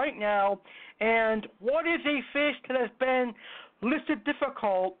keeping right now? And what is a fish that has been listed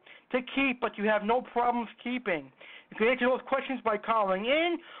difficult to keep but you have no problems keeping? You can answer those questions by calling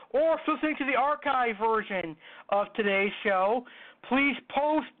in or listening to the archive version of today's show. Please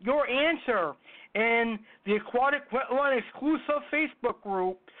post your answer in the Aquatic Wetline exclusive Facebook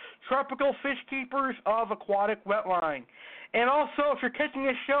group, Tropical Fish Keepers of Aquatic Wetline. And also, if you're catching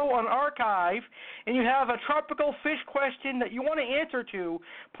this show on archive and you have a tropical fish question that you want to answer to,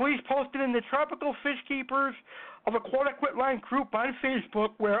 please post it in the Tropical Fish Keepers of Aquatic Wetline group on Facebook,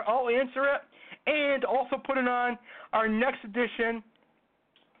 where I'll answer it, and also put it on our next edition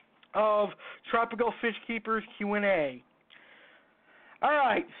of Tropical Fish Keepers Q&A. All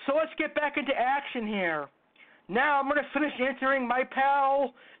right, so let's get back into action here. Now I'm going to finish answering my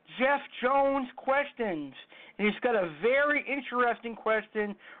pal Jeff Jones' questions. And he's got a very interesting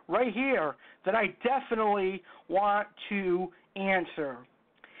question right here that I definitely want to answer.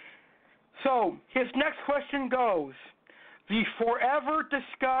 So his next question goes, the forever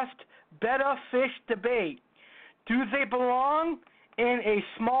discussed betta fish debate. Do they belong in a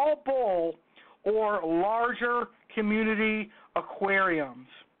small bowl or larger community aquariums?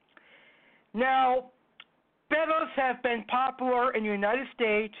 Now, bettas have been popular in the United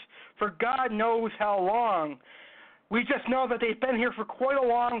States for God knows how long. We just know that they've been here for quite a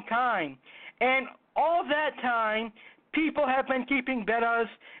long time. And all that time, people have been keeping bettas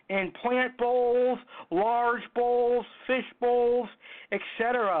in plant bowls, large bowls, fish bowls,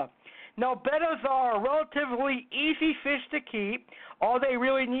 etc. Now, bettas are a relatively easy fish to keep. All they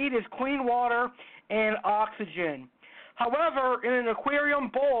really need is clean water and oxygen. However, in an aquarium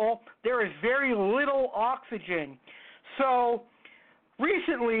bowl, there is very little oxygen. So,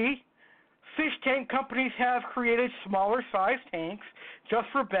 recently, fish tank companies have created smaller size tanks just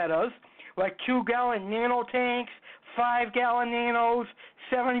for bettas, like 2-gallon nano tanks, 5-gallon nanos,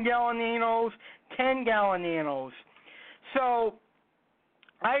 7-gallon nanos, 10-gallon nanos. So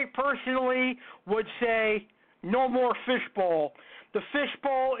I personally would say no more fishbowl. The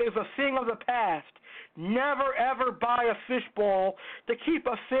fishbowl is a thing of the past. Never ever buy a fishbowl to keep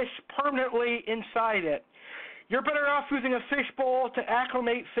a fish permanently inside it. You're better off using a fishbowl to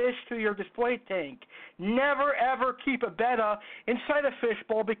acclimate fish to your display tank. Never ever keep a betta inside a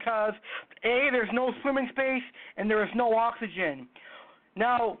fishbowl because A, there's no swimming space and there is no oxygen.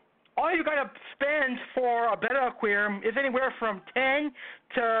 Now, all you got to spend for a betta aquarium is anywhere from $10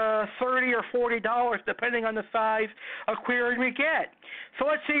 to $30 or $40, depending on the size aquarium you get. So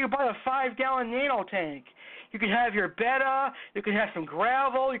let's say you buy a 5-gallon nano tank. You can have your betta, you can have some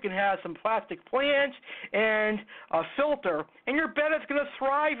gravel, you can have some plastic plants, and a filter. And your betta's going to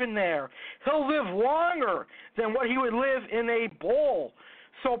thrive in there. He'll live longer than what he would live in a bowl.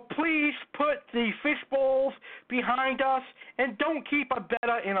 So please put the fish bowls behind us and don't keep a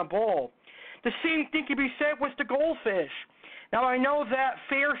betta in a bowl. The same thing can be said with the goldfish. Now, I know that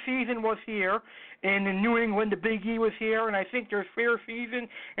fair season was here, and in New England, the Big E was here, and I think there's fair season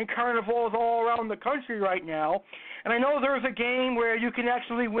and carnivals all around the country right now. And I know there's a game where you can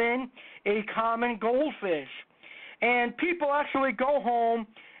actually win a common goldfish. And people actually go home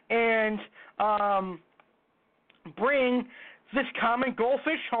and bring this common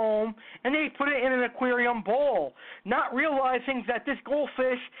goldfish home, and they put it in an aquarium bowl, not realizing that this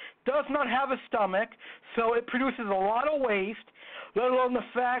goldfish does not have a stomach, so it produces a lot of waste, let alone the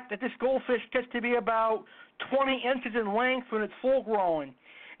fact that this goldfish gets to be about 20 inches in length when it's full grown.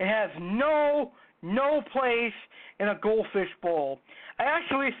 It has no place in a goldfish bowl. I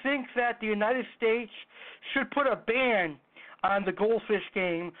actually think that the United States should put a ban on the goldfish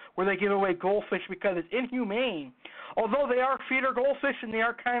game where they give away goldfish because it's inhumane. Although they are feeder goldfish and they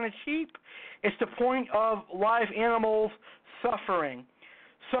are kind of cheap, it's the point of live animals suffering.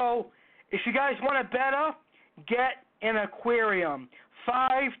 So if you guys want a betta, get an aquarium,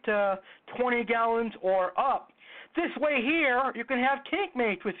 5 to 20 gallons or up. This way here, you can have tank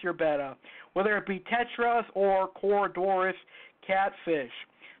mates with your betta, whether it be tetras or Corydoras catfish.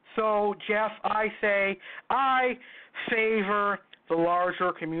 So, Jeff, I say I favor the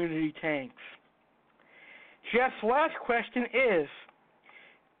larger community tanks. Jeff's last question is,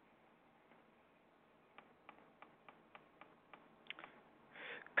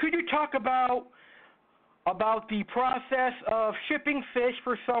 could you talk about the process of shipping fish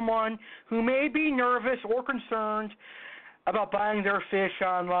for someone who may be nervous or concerned about buying their fish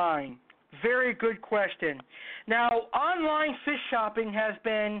online? Very good question. Now, online fish shopping has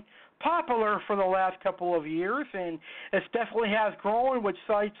been popular for the last couple of years, and it definitely has grown with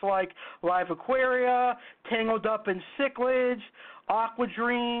sites like Live Aquaria, Tangled Up in Cichlids, Aqua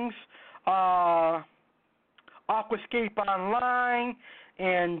Dreams, Aquascape Online,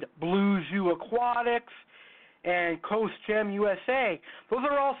 and Blue Zoo Aquatics, and Coast Gem USA. Those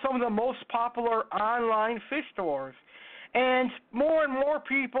are all some of the most popular online fish stores. And more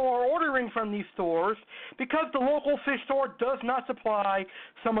people are ordering from these stores because the local fish store does not supply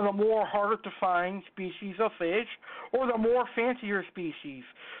some of the more harder to find species of fish or the more fancier species.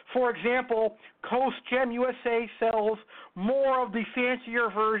 For example, Coast Gem USA sells more of the fancier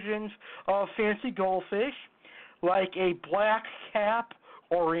versions of fancy goldfish, like a black cap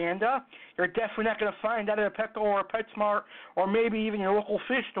Oranda. You're definitely not going to find that at a Petco or a PetSmart or maybe even your local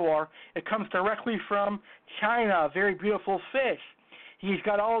fish store. It comes directly from China. Very beautiful fish. He's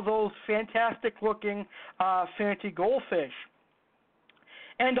got all those fantastic-looking fancy goldfish.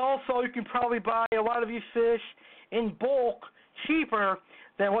 And also, you can probably buy a lot of these fish in bulk cheaper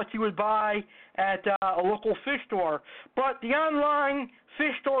than what you would buy at a local fish store. But the online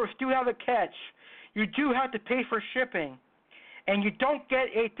fish stores do have a catch. You do have to pay for shipping. And you don't get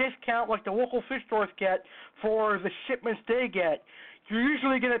a discount like the local fish stores get for the shipments they get. You're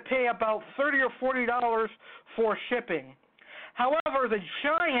usually going to pay about $30 or $40 for shipping. However, the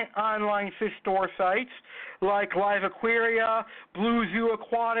giant online fish store sites like Live Aquaria, Blue Zoo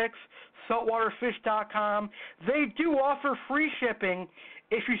Aquatics, saltwaterfish.com, they do offer free shipping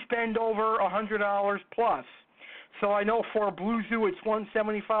if you spend over $100 plus. So I know for Blue Zoo it's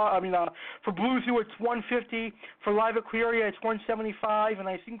 $175. For Blue Zoo it's $150. For Live Aquaria it's $175, and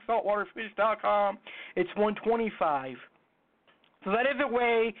I think saltwaterfish.com it's $125. So that is a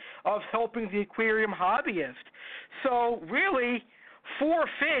way of helping the aquarium hobbyist. So really, 4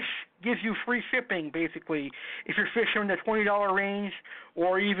 fish gives you free shipping, basically, if you're fishing in the $20 range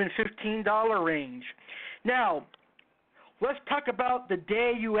or even $15 range. Now, let's talk about the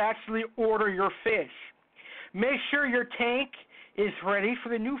day you actually order your fish. Make sure your tank is ready for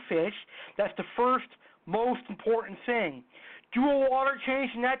the new fish. That's the first most important thing. Do a water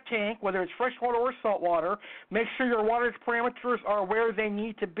change in that tank, whether it's freshwater or saltwater. Make sure your water parameters are where they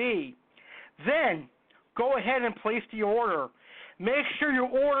need to be. Then, go ahead and place the order. Make sure you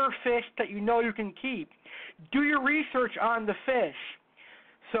order fish that you know you can keep. Do your research on the fish.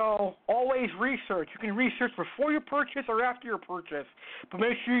 So, always research. You can research before you purchase or after your purchase. But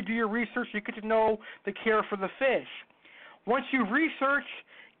make sure you do your research so you get to know the care for the fish. Once you research,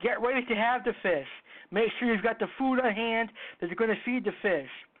 get ready to have the fish. Make sure you've got the food on hand that you're going to feed the fish.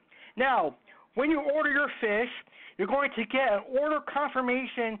 Now, when you order your fish, you're going to get an order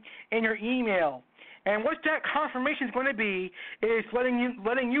confirmation in your email. And what that confirmation is going to be is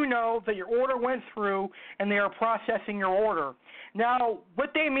letting you know that your order went through and they are processing your order. Now, what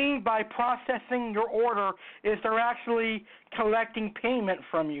they mean by processing your order is they're actually collecting payment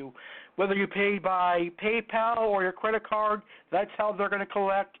from you. Whether you pay by PayPal or your credit card, that's how they're going to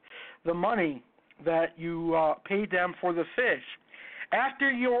collect the money that you paid them for the fish.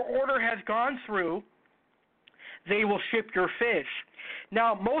 After your order has gone through, they will ship your fish.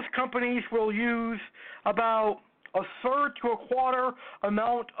 Now, most companies will use about a third to a quarter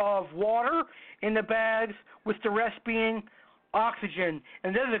amount of water in the bags, with the rest being oxygen.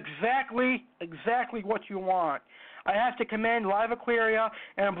 And that is exactly what you want. I have to commend Live Aquaria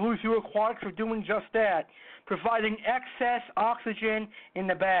and Blue Zoo Aquatic for doing just that, providing excess oxygen in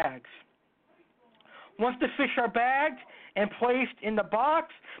the bags. Once the fish are bagged and placed in the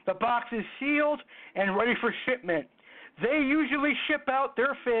box is sealed and ready for shipment. They usually ship out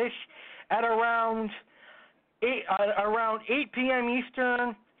their fish at around 8 p.m.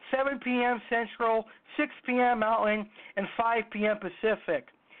 Eastern, 7 p.m. Central, 6 p.m. Mountain, and 5 p.m. Pacific.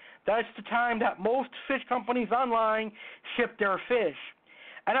 That's the time that most fish companies online ship their fish.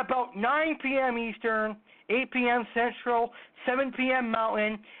 At about 9 p.m. Eastern, 8 p.m. Central, 7 p.m.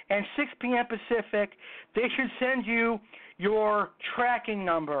 Mountain, and 6 p.m. Pacific, they should send you your tracking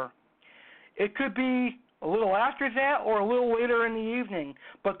number. It could be a little after that or a little later in the evening,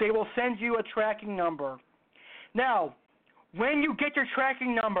 but they will send you a tracking number. Now, when you get your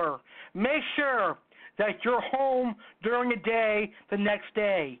tracking number, make sure that you're home during the day the next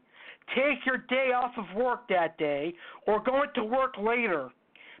day. Take your day off of work that day or go into work later,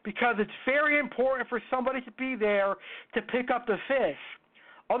 because it's very important for somebody to be there to pick up the fish.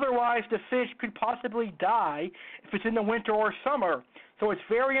 Otherwise, the fish could possibly die if it's in the winter or summer. So it's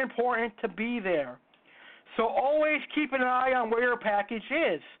very important to be there. So always keep an eye on where your package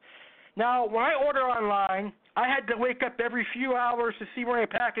is. Now, when I order online, I had to wake up every few hours to see where my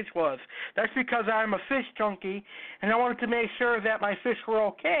package was. That's because I'm a fish junkie, and I wanted to make sure that my fish were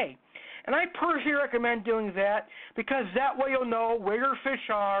okay. And I personally recommend doing that, because that way you'll know where your fish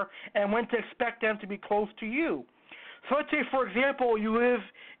are and when to expect them to be close to you. So let's say, for example, you live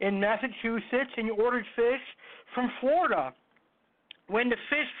in Massachusetts and you ordered fish from Florida. When the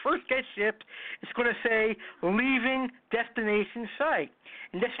fish first gets shipped, it's going to say leaving destination site.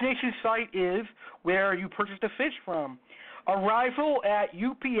 And destination site is where you purchased the fish from. Arrival at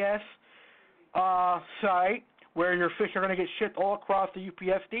UPS site, where your fish are going to get shipped all across the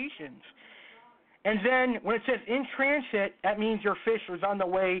UPS stations. And then when it says in transit, that means your fish is on the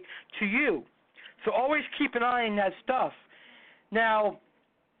way to you. So always keep an eye on that stuff. Now,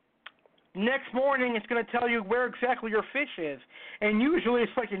 next morning it's going to tell you where exactly your fish is. And usually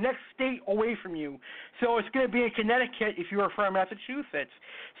it's like the next state away from you. So it's going to be in Connecticut if you are from Massachusetts.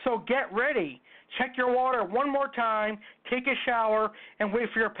 So get ready. Check your water one more time, take a shower, and wait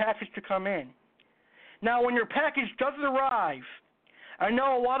for your package to come in. Now, when your package doesn't arrive, I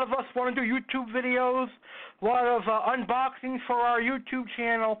know a lot of us want to do YouTube videos, a lot of unboxings for our YouTube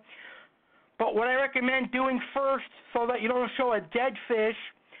channel, but what I recommend doing first, so that you don't show a dead fish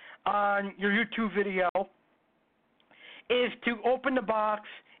on your YouTube video, is to open the box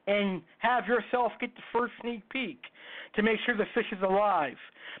and have yourself get the first sneak peek to make sure the fish is alive.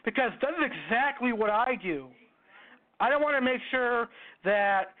 Because that is exactly what I do. I don't want to make sure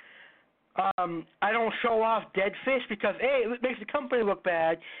that I don't show off dead fish, because A, it makes the company look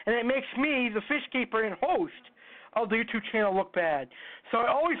bad, and it makes me, the fish keeper and host of the YouTube channel, look bad. So I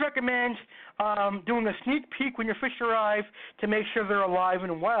always recommend doing a sneak peek when your fish arrive to make sure they're alive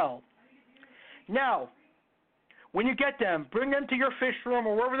and well. Now, when you get them, bring them to your fish room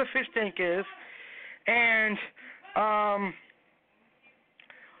or wherever the fish tank is, and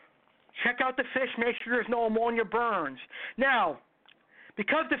check out the fish, make sure there's no ammonia burns. Now,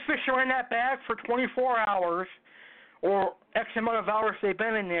 because the fish are in that bag for 24 hours, or X amount of hours they've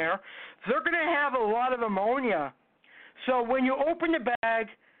been in there, they're going to have a lot of ammonia. So when you open the bag,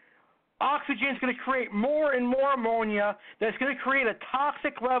 oxygen is going to create more and more ammonia. That's going to create a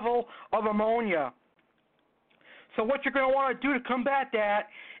toxic level of ammonia. So what you're going to want to do to combat that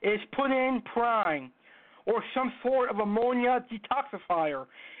is put in prime or some sort of ammonia detoxifier.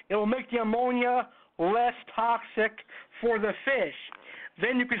 It will make the ammonia less toxic for the fish.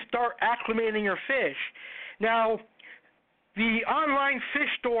 Then you can start acclimating your fish. Now, the online fish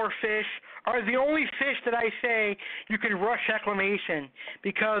store fish are the only fish that I say you can rush acclimation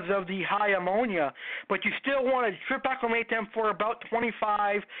because of the high ammonia. But you still want to drip acclimate them for about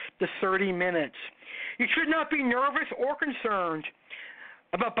 25 to 30 minutes. You should not be nervous or concerned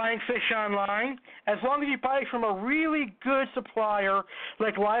about buying fish online as long as you buy from a really good supplier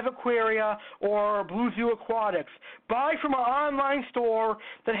like Live Aquaria or Blue Zoo Aquatics. Buy from an online store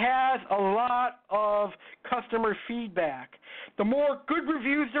that has a lot of customer feedback. The more good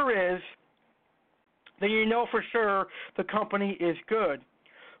reviews there is, then you know for sure the company is good.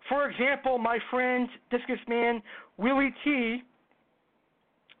 For example, my friend Discus Man Willie T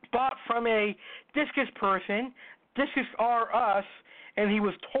bought from a discus person, Discus R Us, and he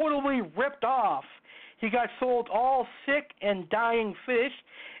was totally ripped off. He got sold all sick and dying fish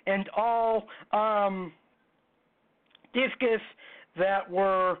and all discus that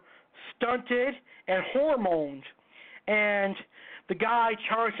were stunted and hormoned. And the guy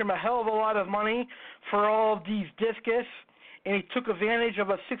charged him a hell of a lot of money for all of these discus, and he took advantage of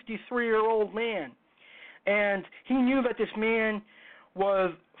a 63-year-old man. And he knew that this man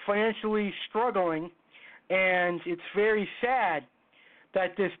was financially struggling, and it's very sad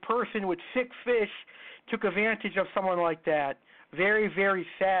that this person with sick fish took advantage of someone like that. Very, very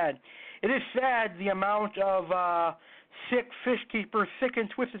sad. It is sad the amount of sick fish keepers, sick and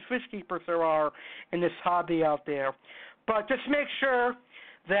twisted fish keepers there are in this hobby out there. But just make sure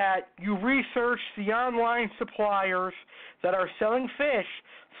that you research the online suppliers that are selling fish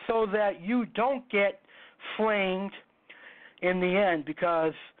so that you don't get flamed in the end,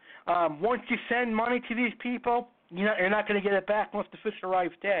 because once you send money to these people, you're not going to get it back once the fish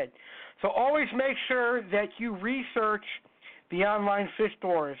arrives dead. So always make sure that you research the online fish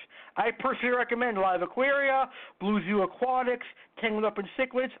stores. I personally recommend Live Aquaria, Blue Zoo Aquatics, Tangled Up in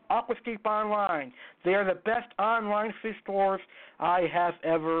Cichlids, Aquascape Online. They are the best online fish stores I have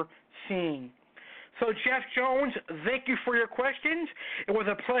ever seen. So Jeff Jones, thank you for your questions. It was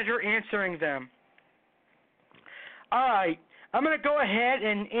a pleasure answering them. All right. I'm going to go ahead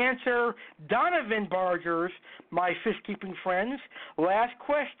and answer Donovan Barger's, my fish-keeping friend's, last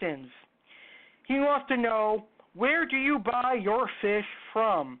questions. He wants to know, where do you buy your fish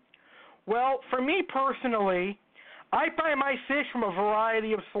from? Well, for me personally, I buy my fish from a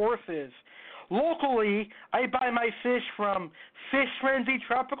variety of sources. Locally, I buy my fish from Fish Frenzy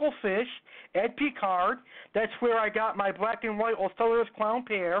Tropical Fish, Ed Picard. That's where I got my black and white Ostellarus clown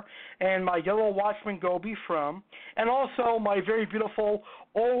pair and my yellow Watchman goby from, and also my very beautiful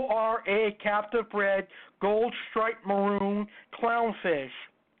ORA captive bred gold striped maroon clownfish.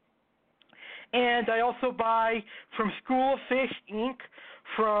 And I also buy from School of Fish, Inc.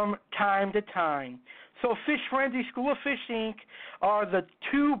 from time to time. So Fish Frenzy, School of Fish, Inc. are the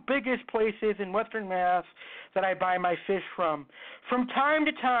two biggest places in Western Mass that I buy my fish from. From time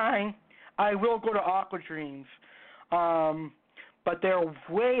to time, I will go to Aqua Dreams, but they're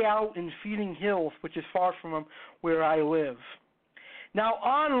way out in Feeding Hills, which is far from where I live. Now,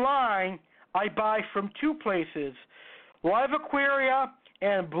 online, I buy from two places, Live Aquaria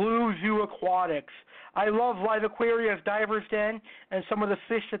and Blue Zoo Aquatics. I love Live Aquaria's Diver's Den and some of the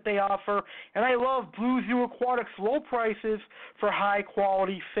fish that they offer, and I love Blue Zoo Aquatics' low prices for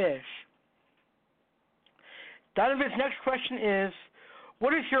high-quality fish. Donovan's next question is,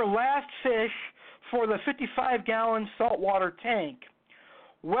 what is your last fish for the 55-gallon saltwater tank?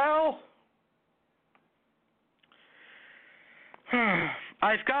 Well,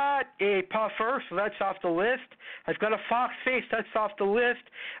 I've got a puffer, so that's off the list. I've got a fox face, that's off the list.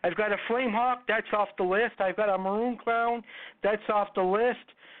 I've got a flame hawk, that's off the list. I've got a maroon clown, that's off the list.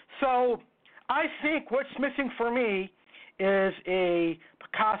 So I think what's missing for me is a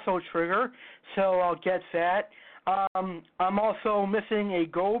Picasso trigger, so I'll get that. I'm also missing a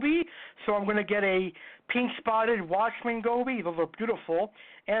goby, so I'm going to get a pink-spotted Watchman goby. Those are beautiful.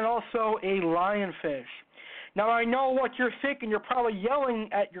 And also a lionfish. Now, I know what you're thinking. You're probably yelling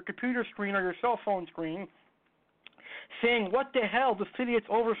at your computer screen or your cell phone screen, saying, what the hell, this idiot's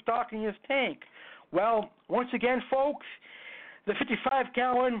overstocking his tank. Well, once again, folks, the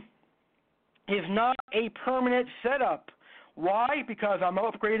 55-gallon is not a permanent setup. Why? Because I'm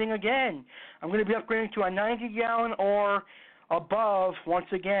upgrading again. I'm going to be upgrading to a 90-gallon or above once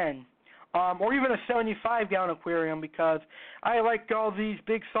again. or even a 75-gallon aquarium, because I like all these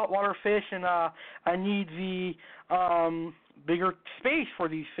big saltwater fish, and I need the bigger space for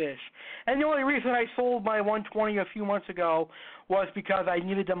these fish. And the only reason I sold my 120 a few months ago was because I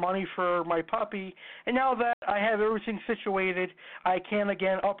needed the money for my puppy, and now that I have everything situated, I can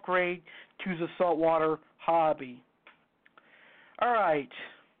again upgrade to the saltwater hobby. All right.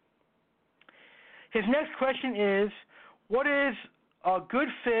 His next question is, what is a good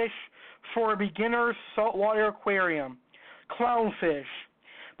fish for a beginner's saltwater aquarium? Clownfish.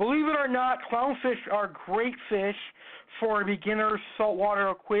 Believe it or not, clownfish are great fish for a beginner's saltwater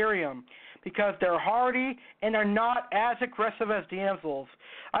aquarium because they're hardy and they're not as aggressive as damsels.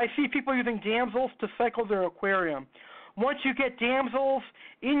 I see people using damsels to cycle their aquarium. Once you get damsels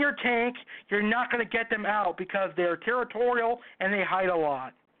in your tank, you're not going to get them out because they're territorial and they hide a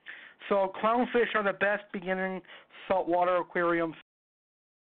lot. So clownfish are the best beginning saltwater aquarium.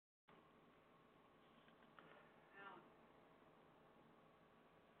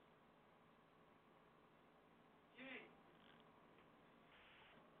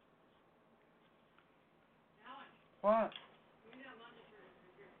 What?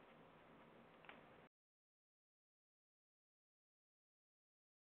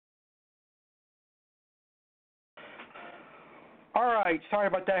 All right, sorry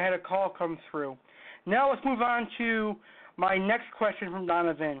about that. I had a call come through. Now let's move on to my next question from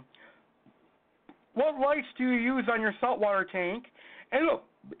Donovan. What lights do you use on your saltwater tank?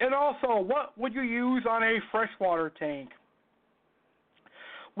 And also, what would you use on a freshwater tank?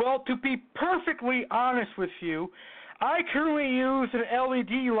 Well, to be perfectly honest with you, I currently use an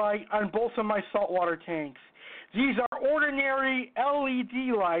LED light on both of my saltwater tanks. These are ordinary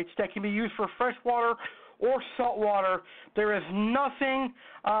LED lights that can be used for freshwater or saltwater. There is nothing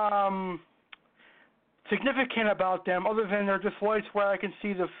significant about them other than they're just lights where I can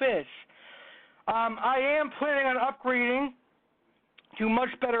see the fish. I am planning on upgrading to much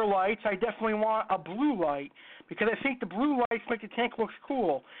better lights. I definitely want a blue light because I think the blue lights make the tank look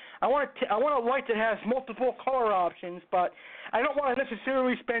cool. I want a light that has multiple color options, but I don't want to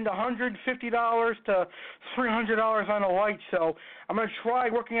necessarily spend $150 to $300 on a light, so I'm going to try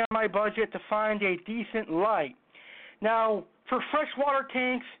working on my budget to find a decent light. Now, for freshwater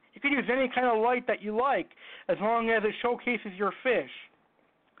tanks, you can use any kind of light that you like as long as it showcases your fish.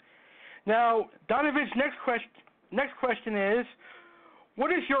 Now, Donovan's next question is,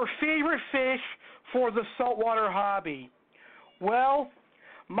 what is your favorite fish for the saltwater hobby? Well,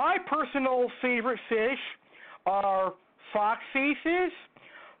 my personal favorite fish are fox faces,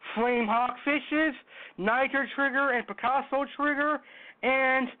 flame hawk fishes, niger trigger and Picasso trigger,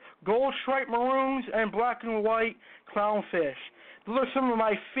 and gold striped maroons and black and white clownfish. Those are some of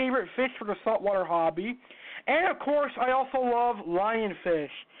my favorite fish for the saltwater hobby. And, of course, I also love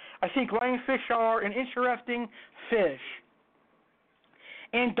lionfish. I think lionfish are an interesting fish.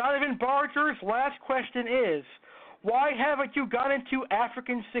 And Donovan Barger's last question is, why haven't you got into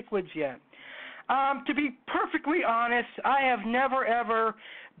African cichlids yet? To be perfectly honest, I have never, ever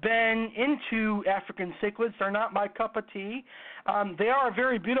been into African cichlids. They're not my cup of tea. They are a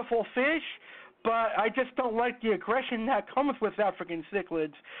very beautiful fish, but I just don't like the aggression that comes with African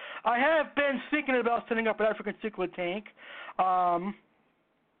cichlids. I have been thinking about setting up an African cichlid tank,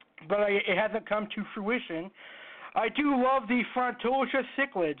 but it hasn't come to fruition. I do love the Frontosia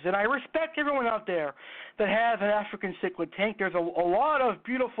cichlids, and I respect everyone out there that has an African cichlid tank. There's a lot of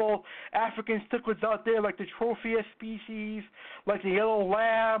beautiful African cichlids out there, like the Tropheus species, like the yellow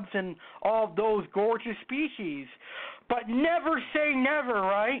labs, and all of those gorgeous species. But never say never,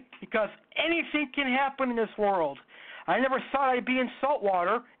 right? Because anything can happen in this world. I never thought I'd be in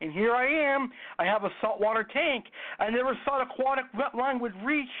saltwater, and here I am. I have a saltwater tank. I never thought Aquatic Wetline would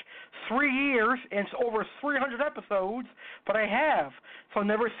reach 3 years and over 300 episodes, but I have. So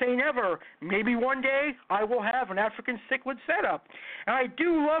never say never. Maybe one day I will have an African cichlid setup. And I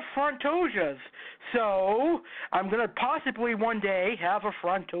do love Frontosias, so I'm going to possibly one day have a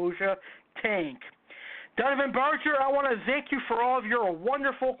Frontosia tank. Donovan Barger, I want to thank you for all of your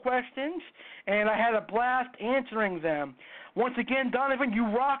wonderful questions, and I had a blast answering them. Once again, Donovan, you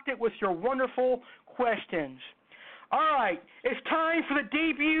rocked it with your wonderful questions. All right, it's time for the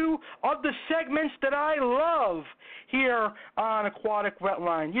debut of the segments that I love here on Aquatic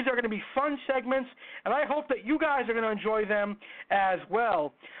Wetline. These are going to be fun segments, and I hope that you guys are going to enjoy them as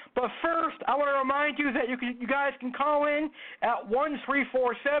well. But first, I want to remind you that you guys can call in at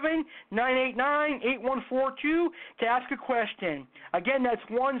 1-347-989-8142 to ask a question. Again, that's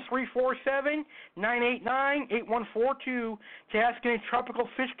 1-347-989-8142 to ask any tropical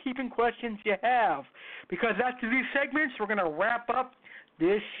fish keeping questions you have. Because after these segments, we're going to wrap up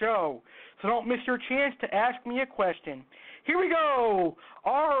this show. So don't miss your chance to ask me a question. Here we go,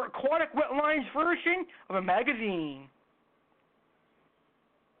 our Aquatic Wetlines version of a magazine.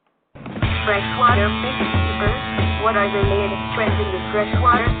 Freshwater fish keepers. What are the latest trends in the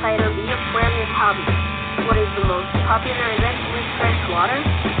freshwater side of the aquarium hobby? What is the most popular event with freshwater?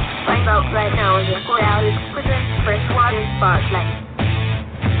 Find out right now as Aquatic presents Freshwater Spotlight.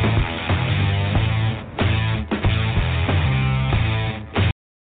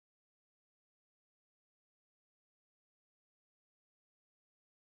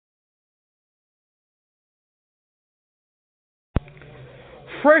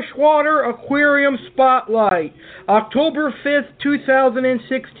 Freshwater Aquarium Spotlight, October 5th,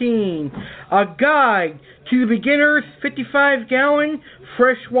 2016. A guide to the beginner's 55-gallon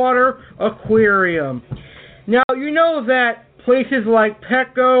freshwater aquarium. Now, you know that places like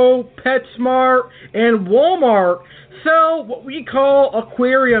Petco, PetSmart, and Walmart sell what we call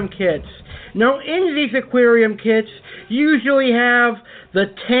aquarium kits. Now, in these aquarium kits, you usually have the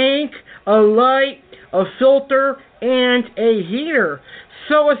tank, a light, a filter, and a heater.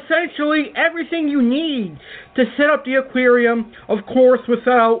 So essentially everything you need to set up the aquarium, of course,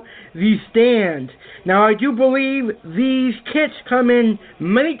 without the stand. Now, I do believe these kits come in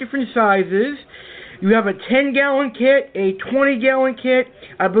many different sizes. You have a 10-gallon kit, a 20-gallon kit,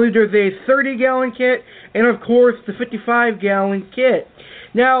 I believe there's a 30-gallon kit, and of course the 55-gallon kit.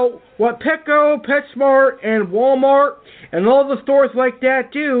 Now, what Petco, PetSmart, and Walmart, and all the stores like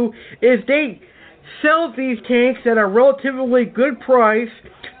that do is they sell these tanks at a relatively good price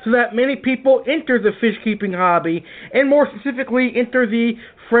so that many people enter the fish keeping hobby, and more specifically enter the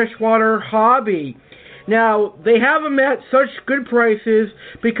freshwater hobby. Now, they have them at such good prices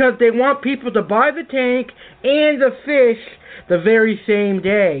because they want people to buy the tank and the fish the very same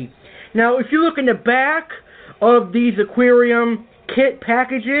day. Now, if you look in the back of these aquarium kit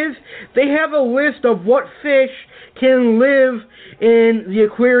packages, they have a list of what fish can live in the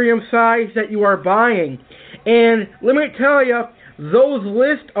aquarium size that you are buying. And let me tell you, those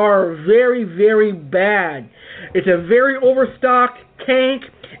lists are very, very bad. It's a very overstocked tank,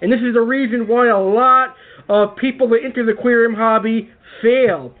 and this is the reason why a lot of people that enter the aquarium hobby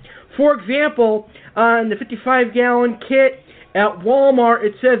fail. For example, on the 55-gallon kit at Walmart,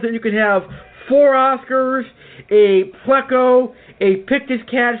 it says that you can have 4 Oscars, a Pleco, a Pictus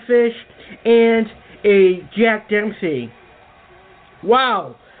catfish, and a Jack Dempsey.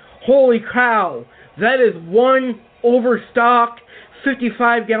 Wow, holy cow, that is one overstocked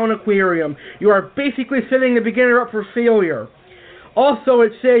 55-gallon aquarium. You are basically setting the beginner up for failure. Also,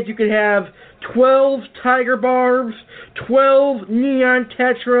 it says you can have 12 tiger barbs, 12 neon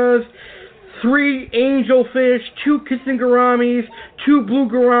tetras, 3 angelfish, 2 kissing gouramis, 2 blue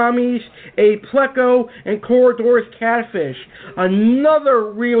gouramis, a pleco, and Corridor's catfish.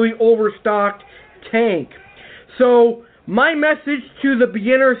 Another really overstocked tank. So, my message to the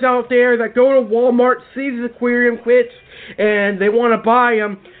beginners out there that go to Walmart, see these aquarium kits, and they want to buy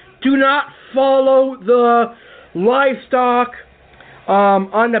them, do not follow the livestock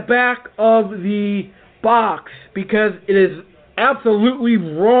on the back of the box, because it is absolutely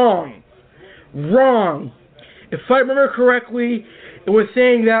wrong. Wrong. If I remember correctly, it was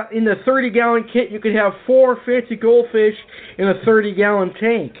saying that in the 30-gallon kit you could have 4 fancy goldfish in a 30-gallon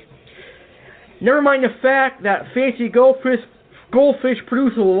tank. Never mind the fact that fancy goldfish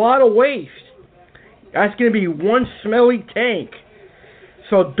produce a lot of waste. That's going to be one smelly tank.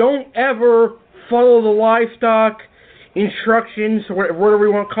 So don't ever follow the livestock instructions, or whatever we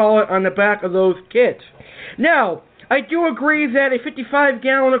want to call it, on the back of those kits. Now, I do agree that a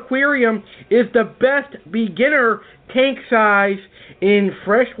 55-gallon aquarium is the best beginner tank size in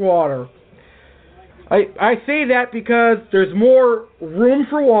freshwater. I say that because there's more room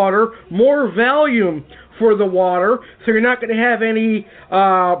for water, more volume for the water, so you're not going to have any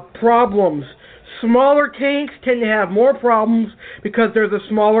problems. Smaller tanks tend to have more problems because there's a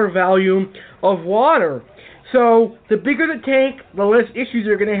smaller volume of water. So the bigger the tank, the less issues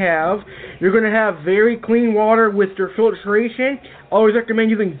you're going to have. You're going to have very clean water with your filtration. Always recommend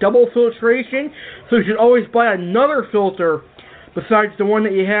using double filtration, so you should always buy another filter besides the one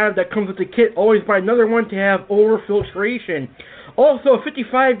that you have that comes with the kit. Always buy another one to have over-filtration. Also, a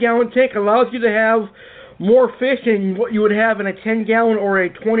 55-gallon tank allows you to have more fish than what you would have in a 10-gallon or a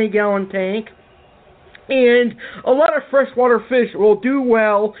 20-gallon tank. And a lot of freshwater fish will do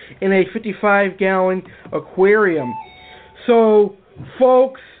well in a 55-gallon aquarium. So,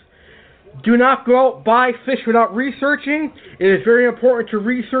 folks, do not go out and buy fish without researching. It is very important to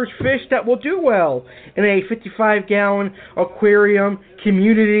research fish that will do well in a 55-gallon aquarium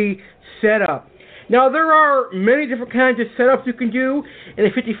community setup. Now, there are many different kinds of setups you can do in a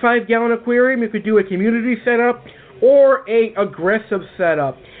 55-gallon aquarium. You could do a community setup or a aggressive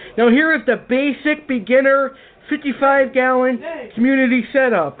setup. Now, here is the basic beginner 55-gallon community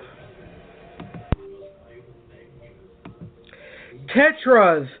setup.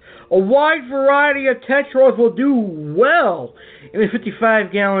 Tetras. A wide variety of tetras will do well in a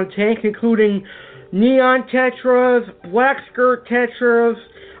 55-gallon tank, including neon tetras, black skirt tetras,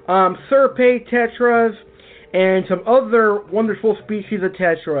 serpate tetras, and some other wonderful species of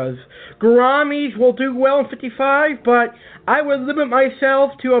tetras. Gouramis will do well in 55, but I would limit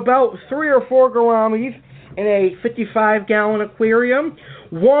myself to about 3 or 4 gouramis in a 55-gallon aquarium.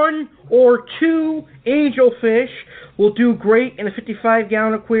 1 or 2 angelfish will do great in a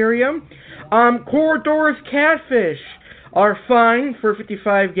 55-gallon aquarium. Corridor's catfish are fine for a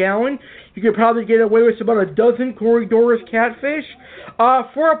 55-gallon. You could probably get away with about a dozen Corridor's catfish.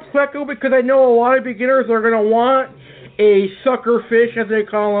 For a pleco, because I know a lot of beginners are going to want a sucker fish, as they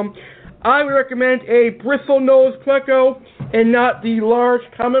call them, I would recommend a bristlenose pleco and not the large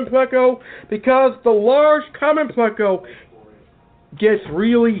common pleco, because the large common pleco gets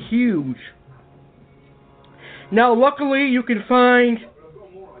really huge. Now, luckily, you can find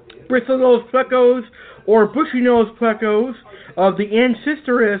bristlenose plecos or bushy-nosed plecos of the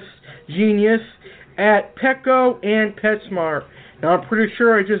Ancisterus genus at Petco and PetSmart. Now, I'm pretty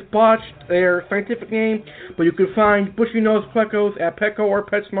sure I just botched their scientific name, but you can find bushy-nosed plecos at Petco or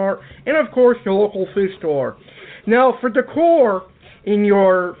PetSmart, and, of course, your local fish store. Now, for decor in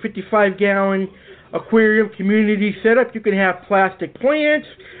your 55-gallon aquarium community setup, you can have plastic plants,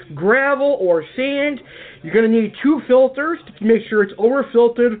 gravel, or sand. You're going to need 2 filters to make sure it's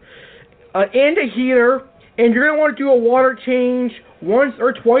over-filtered, and a heater, and you're going to want to do a water change once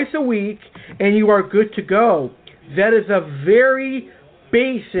or twice a week, and you are good to go. That is a very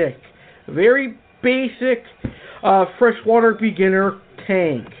basic freshwater beginner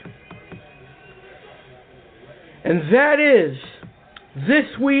tank. And that is this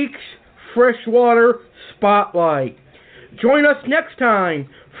week's Freshwater Spotlight. Join us next time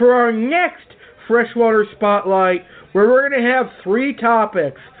for our next Freshwater Spotlight, where we're going to have 3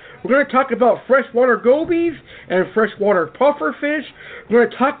 topics. We're going to talk about freshwater gobies and freshwater pufferfish. We're going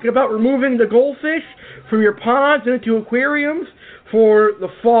to talk about removing the goldfish from your ponds and into aquariums for the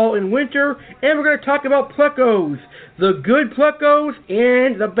fall and winter. And we're going to talk about plecos, the good plecos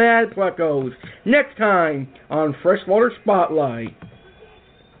and the bad plecos, next time on Freshwater Spotlight.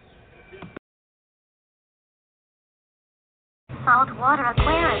 Saltwater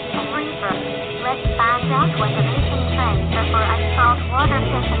aquarium and research. Let's find out what the recent trends are for us saltwater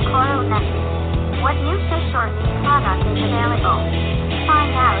fish and coral nets. What new fish or new product is available? Find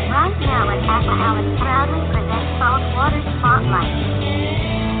out right now as Aquatic proudly presents Saltwater Spotlight.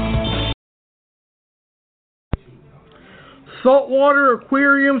 Saltwater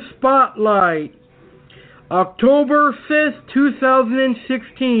Aquarium Spotlight. October 5th,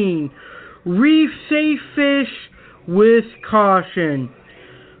 2016. Reef safe fish with caution.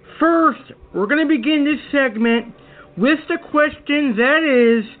 First, we're going to begin this segment with the question that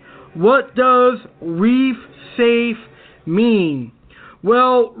is, what does reef safe mean?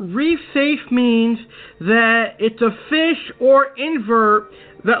 Well, reef safe means that it's a fish or invert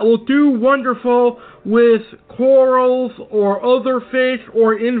that will do wonderful with corals or other fish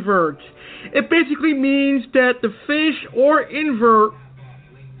or inverts. It basically means that the fish or invert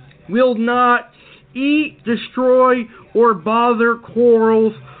will not eat, destroy, or bother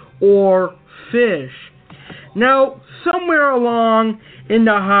corals or fish. Now, somewhere along in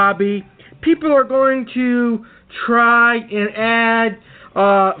the hobby, people are going to try and add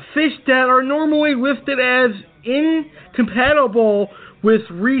fish that are normally listed as incompatible with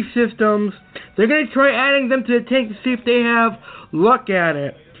reef systems. They're going to try adding them to the tank to see if they have luck at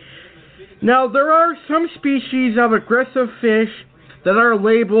it. Now, there are some species of aggressive fish that are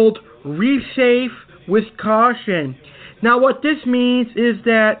labeled reef safe with caution. Now, what this means is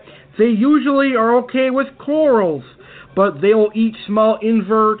that they usually are okay with corals, but they will eat small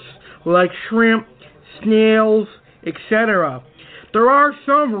inverts like shrimp, snails, etc. There are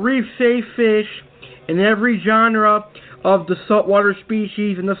some reef safe fish in every genre of the saltwater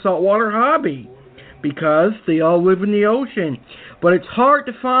species in the saltwater hobby, because they all live in the ocean. But it's hard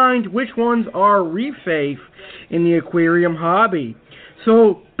to find which ones are reef safe in the aquarium hobby.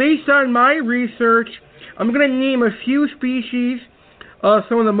 So, based on my research, I'm going to name a few species,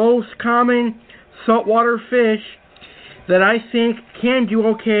 some of the most common saltwater fish that I think can do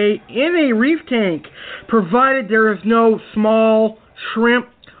okay in a reef tank, provided there is no small shrimp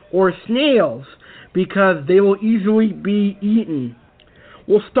or snails, because they will easily be eaten.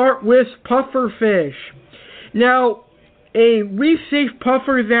 we'll start with pufferfish. Now, a reef-safe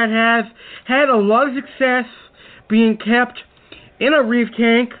puffer that has had a lot of success being kept in a reef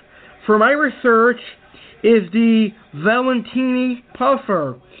tank for my research is the Valentini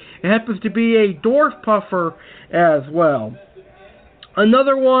puffer. It happens to be a dwarf puffer as well.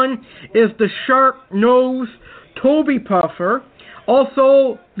 Another one is the sharp-nosed Toby puffer.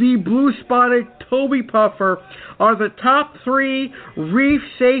 Also, the blue-spotted Toby puffer are the top 3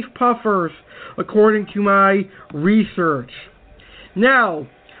 reef-safe puffers according to my research. Now,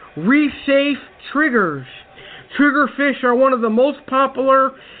 reef-safe triggers. Triggerfish are one of the most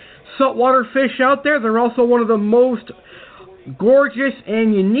popular saltwater fish out there. They're also one of the most gorgeous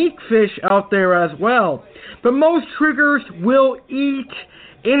and unique fish out there as well. But most triggers will eat,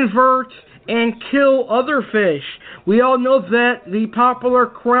 invert, and kill other fish. We all know that the popular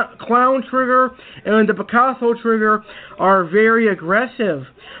clown trigger and the Picasso trigger are very aggressive.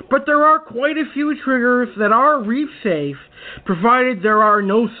 But there are quite a few triggers that are reef safe, provided there are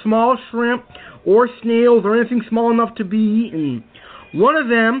no small shrimp or snails or anything small enough to be eaten. One of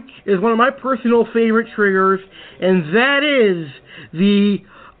them is one of my personal favorite triggers, and that is the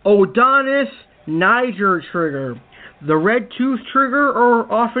Odonis Niger trigger. The red tooth trigger,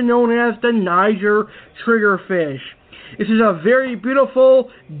 or often known as the Niger triggerfish. This is a very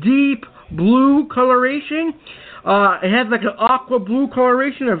beautiful, deep blue coloration. It has like an aqua blue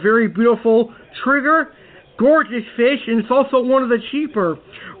coloration, a very beautiful trigger. Gorgeous fish, and it's also one of the cheaper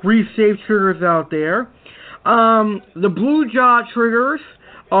reef-safe triggers out there. The blue jaw triggers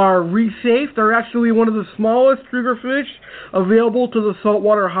are reef-safe. They're actually one of the smallest triggerfish available to the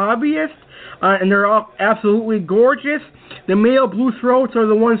saltwater hobbyist. And they're all absolutely gorgeous. The male blue throats are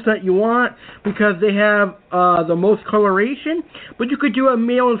the ones that you want because they have the most coloration. But you could do a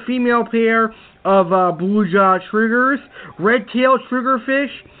male and female pair of blue jaw triggers. Red-tailed triggerfish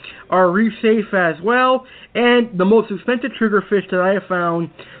are reef safe as well. And the most expensive triggerfish that I have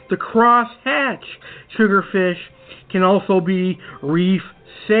found, the cross-hatch triggerfish, can also be reef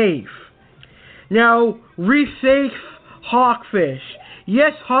safe. Now, reef safe hawkfish.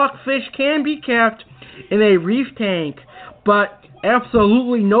 Yes, hawkfish can be kept in a reef tank, but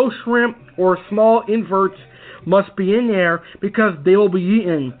absolutely no shrimp or small inverts must be in there because they will be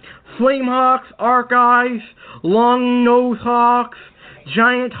eaten. Flame hawks, arc eyes, long-nosed hawks,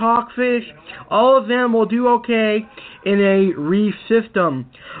 giant hawkfish, all of them will do okay in a reef system.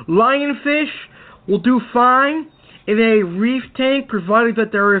 Lionfish will do fine in a reef tank provided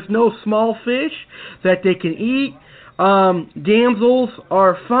that there is no small fish that they can eat. Damsels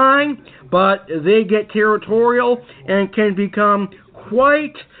are fine, but they get territorial and can become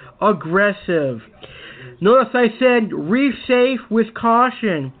quite aggressive. Notice I said reef safe with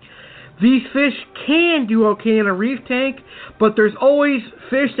caution. These fish can do okay in a reef tank, but there's always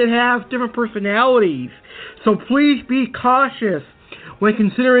fish that have different personalities. So please be cautious when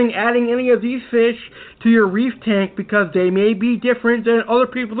considering adding any of these fish to your reef tank because they may be different than other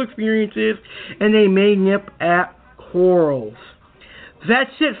people's experiences and they may nip at corals.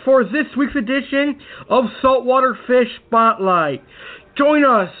 That's it for this week's edition of Saltwater Fish Spotlight. Join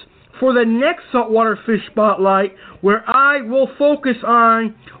us for the next Saltwater Fish Spotlight where I will focus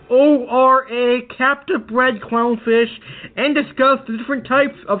on ORA captive bred clownfish and discuss the different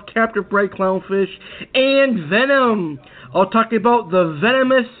types of captive bred clownfish and venom. I'll talk about the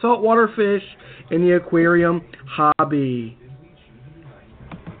venomous saltwater fish in the aquarium hobby.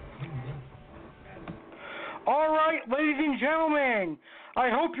 Alright, ladies and gentlemen, I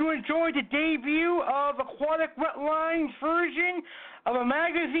hope you enjoyed the debut of Aquatic Wetline's version of a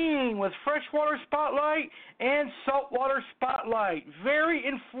magazine with freshwater spotlight and saltwater spotlight. Very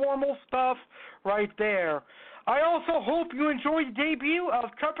informal stuff right there. I also hope you enjoyed the debut of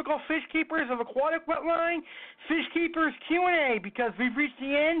Tropical Fish Keepers of Aquatic Wetline Fish Keepers Q&A because we've reached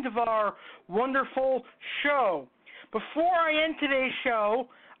the end of our wonderful show. Before I end today's show,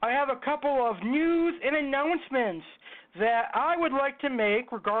 I have a couple of news and announcements that I would like to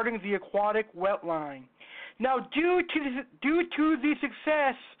make regarding the Aquatic Wetline. Now, due to the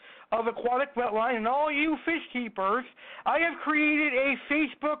success of Aquatic Wetline and all you fish keepers, I have created a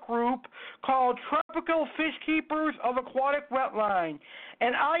Facebook group called Tropical Fish Keepers of Aquatic Wetline,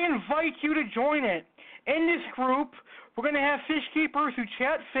 and I invite you to join it. In this group, we're going to have fish keepers who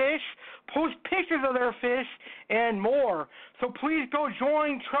chat fish, post pictures of their fish, and more. So please go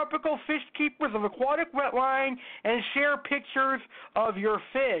join Tropical Fish Keepers of Aquatic Wetline and share pictures of your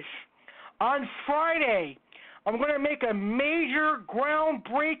fish. On Friday, I'm going to make a major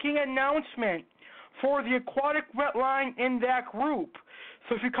groundbreaking announcement for the Aquatic Wetline in that group.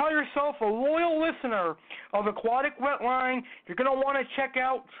 So if you call yourself a loyal listener of Aquatic Wetline, you're going to want to check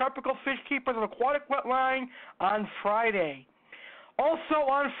out Tropical Fish Keepers of Aquatic Wetline on Friday. Also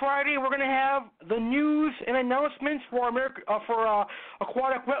on Friday, we're going to have the news and announcements for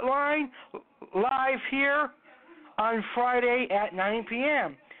Aquatic Wetline live here on Friday at 9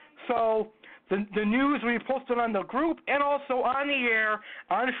 p.m. So the news will be posted on the group and also on the air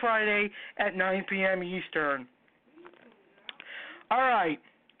on Friday at 9 p.m. Eastern. All right.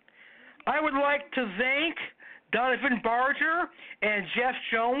 I would like to thank Donovan Barger and Jeff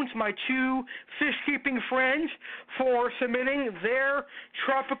Jones, my two fish-keeping friends, for submitting their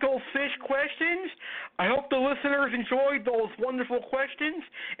tropical fish questions. I hope the listeners enjoyed those wonderful questions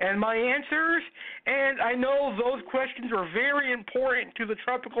and my answers, and I know those questions are very important to the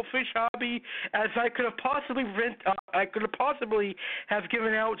tropical fish hobby, as I could have possibly have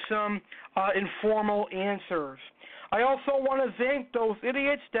given out some informal answers. I also want to thank those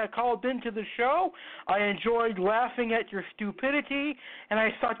idiots that called into the show. I enjoyed laughing at your stupidity, and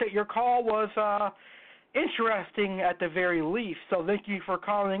I thought that your call was interesting at the very least. So thank you for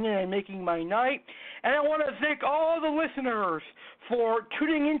calling in and making my night. And I want to thank all the listeners for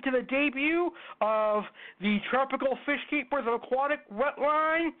tuning into the debut of the Tropical Fish Keepers of Aquatic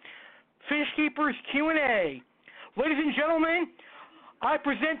Wetline Fish Keepers Q&A. Ladies and gentlemen, I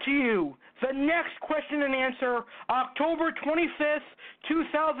present to you the next question and answer, October 25th,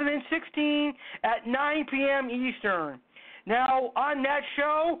 2016 at 9 p.m. Eastern. Now, on that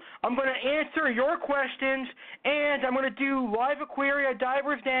show, I'm going to answer your questions, and I'm going to do Live Aquaria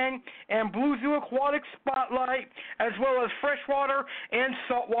Divers Den and Blue Zoo Aquatic Spotlight, as well as Freshwater and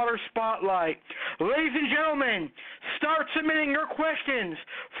Saltwater Spotlight. Ladies and gentlemen, start submitting your questions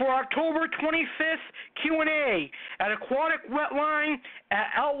for October 25th Q&A at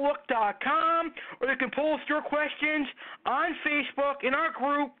aquaticwetline@outlook.com, or you can post your questions on Facebook in our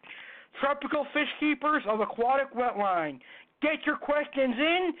group, Tropical Fish Keepers of Aquatic Wetline. Get your questions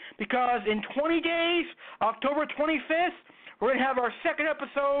in, because in 20 days, October 25th, we're going to have our second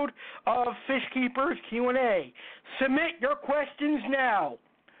episode of Fish Keepers Q&A. Submit your questions now.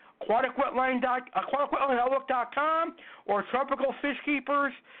 aquaticwetline@outlook.com or Tropical Fish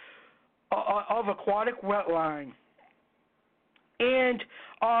Keepers of Aquatic Wetline. And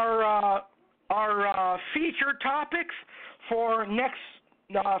our featured topics for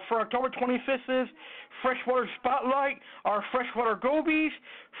October 25th is Freshwater Spotlight, our freshwater gobies,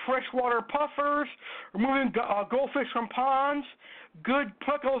 freshwater puffers, removing goldfish from ponds, good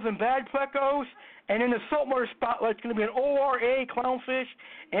plecos and bad plecos, and in the Saltwater Spotlight, it's going to be an ORA clownfish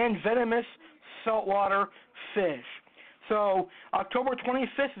and venomous saltwater fish. So October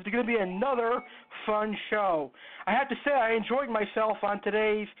 25th is going to be another fun show. I have to say I enjoyed myself on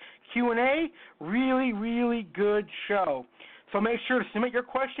today's Q&A. Really, really good show. So make sure to submit your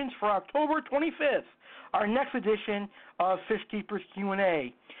questions for October 25th, our next edition of Fish Keepers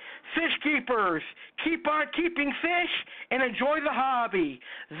Q&A. Fish Keepers, keep on keeping fish and enjoy the hobby.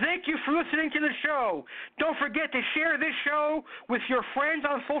 Thank you for listening to the show. Don't forget to share this show with your friends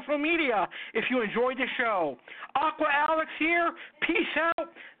on social media if you enjoyed the show. Aqua Alex here. Peace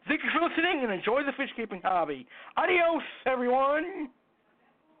out. Thank you for listening and enjoy the fish keeping hobby. Adios, everyone.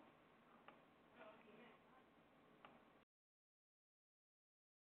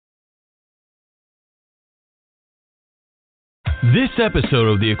 This episode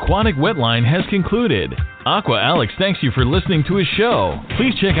of the Aquatic Wetline has concluded. Aqua Alex thanks you for listening to his show.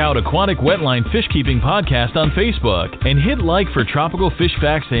 Please check out Aquatic Wetline Fish Keeping Podcast on Facebook and hit like for tropical fish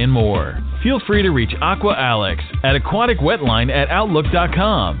facts and more. Feel free to reach Aqua Alex at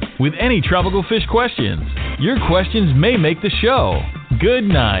aquaticwetline@outlook.com with any tropical fish questions. Your questions may make the show. Good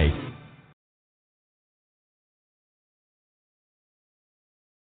night.